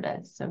of Florida.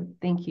 So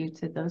thank you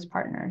to those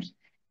partners.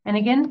 And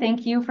again,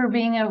 thank you for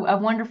being a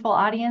wonderful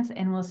audience,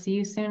 and we'll see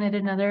you soon at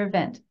another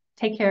event.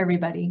 Take care,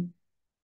 everybody.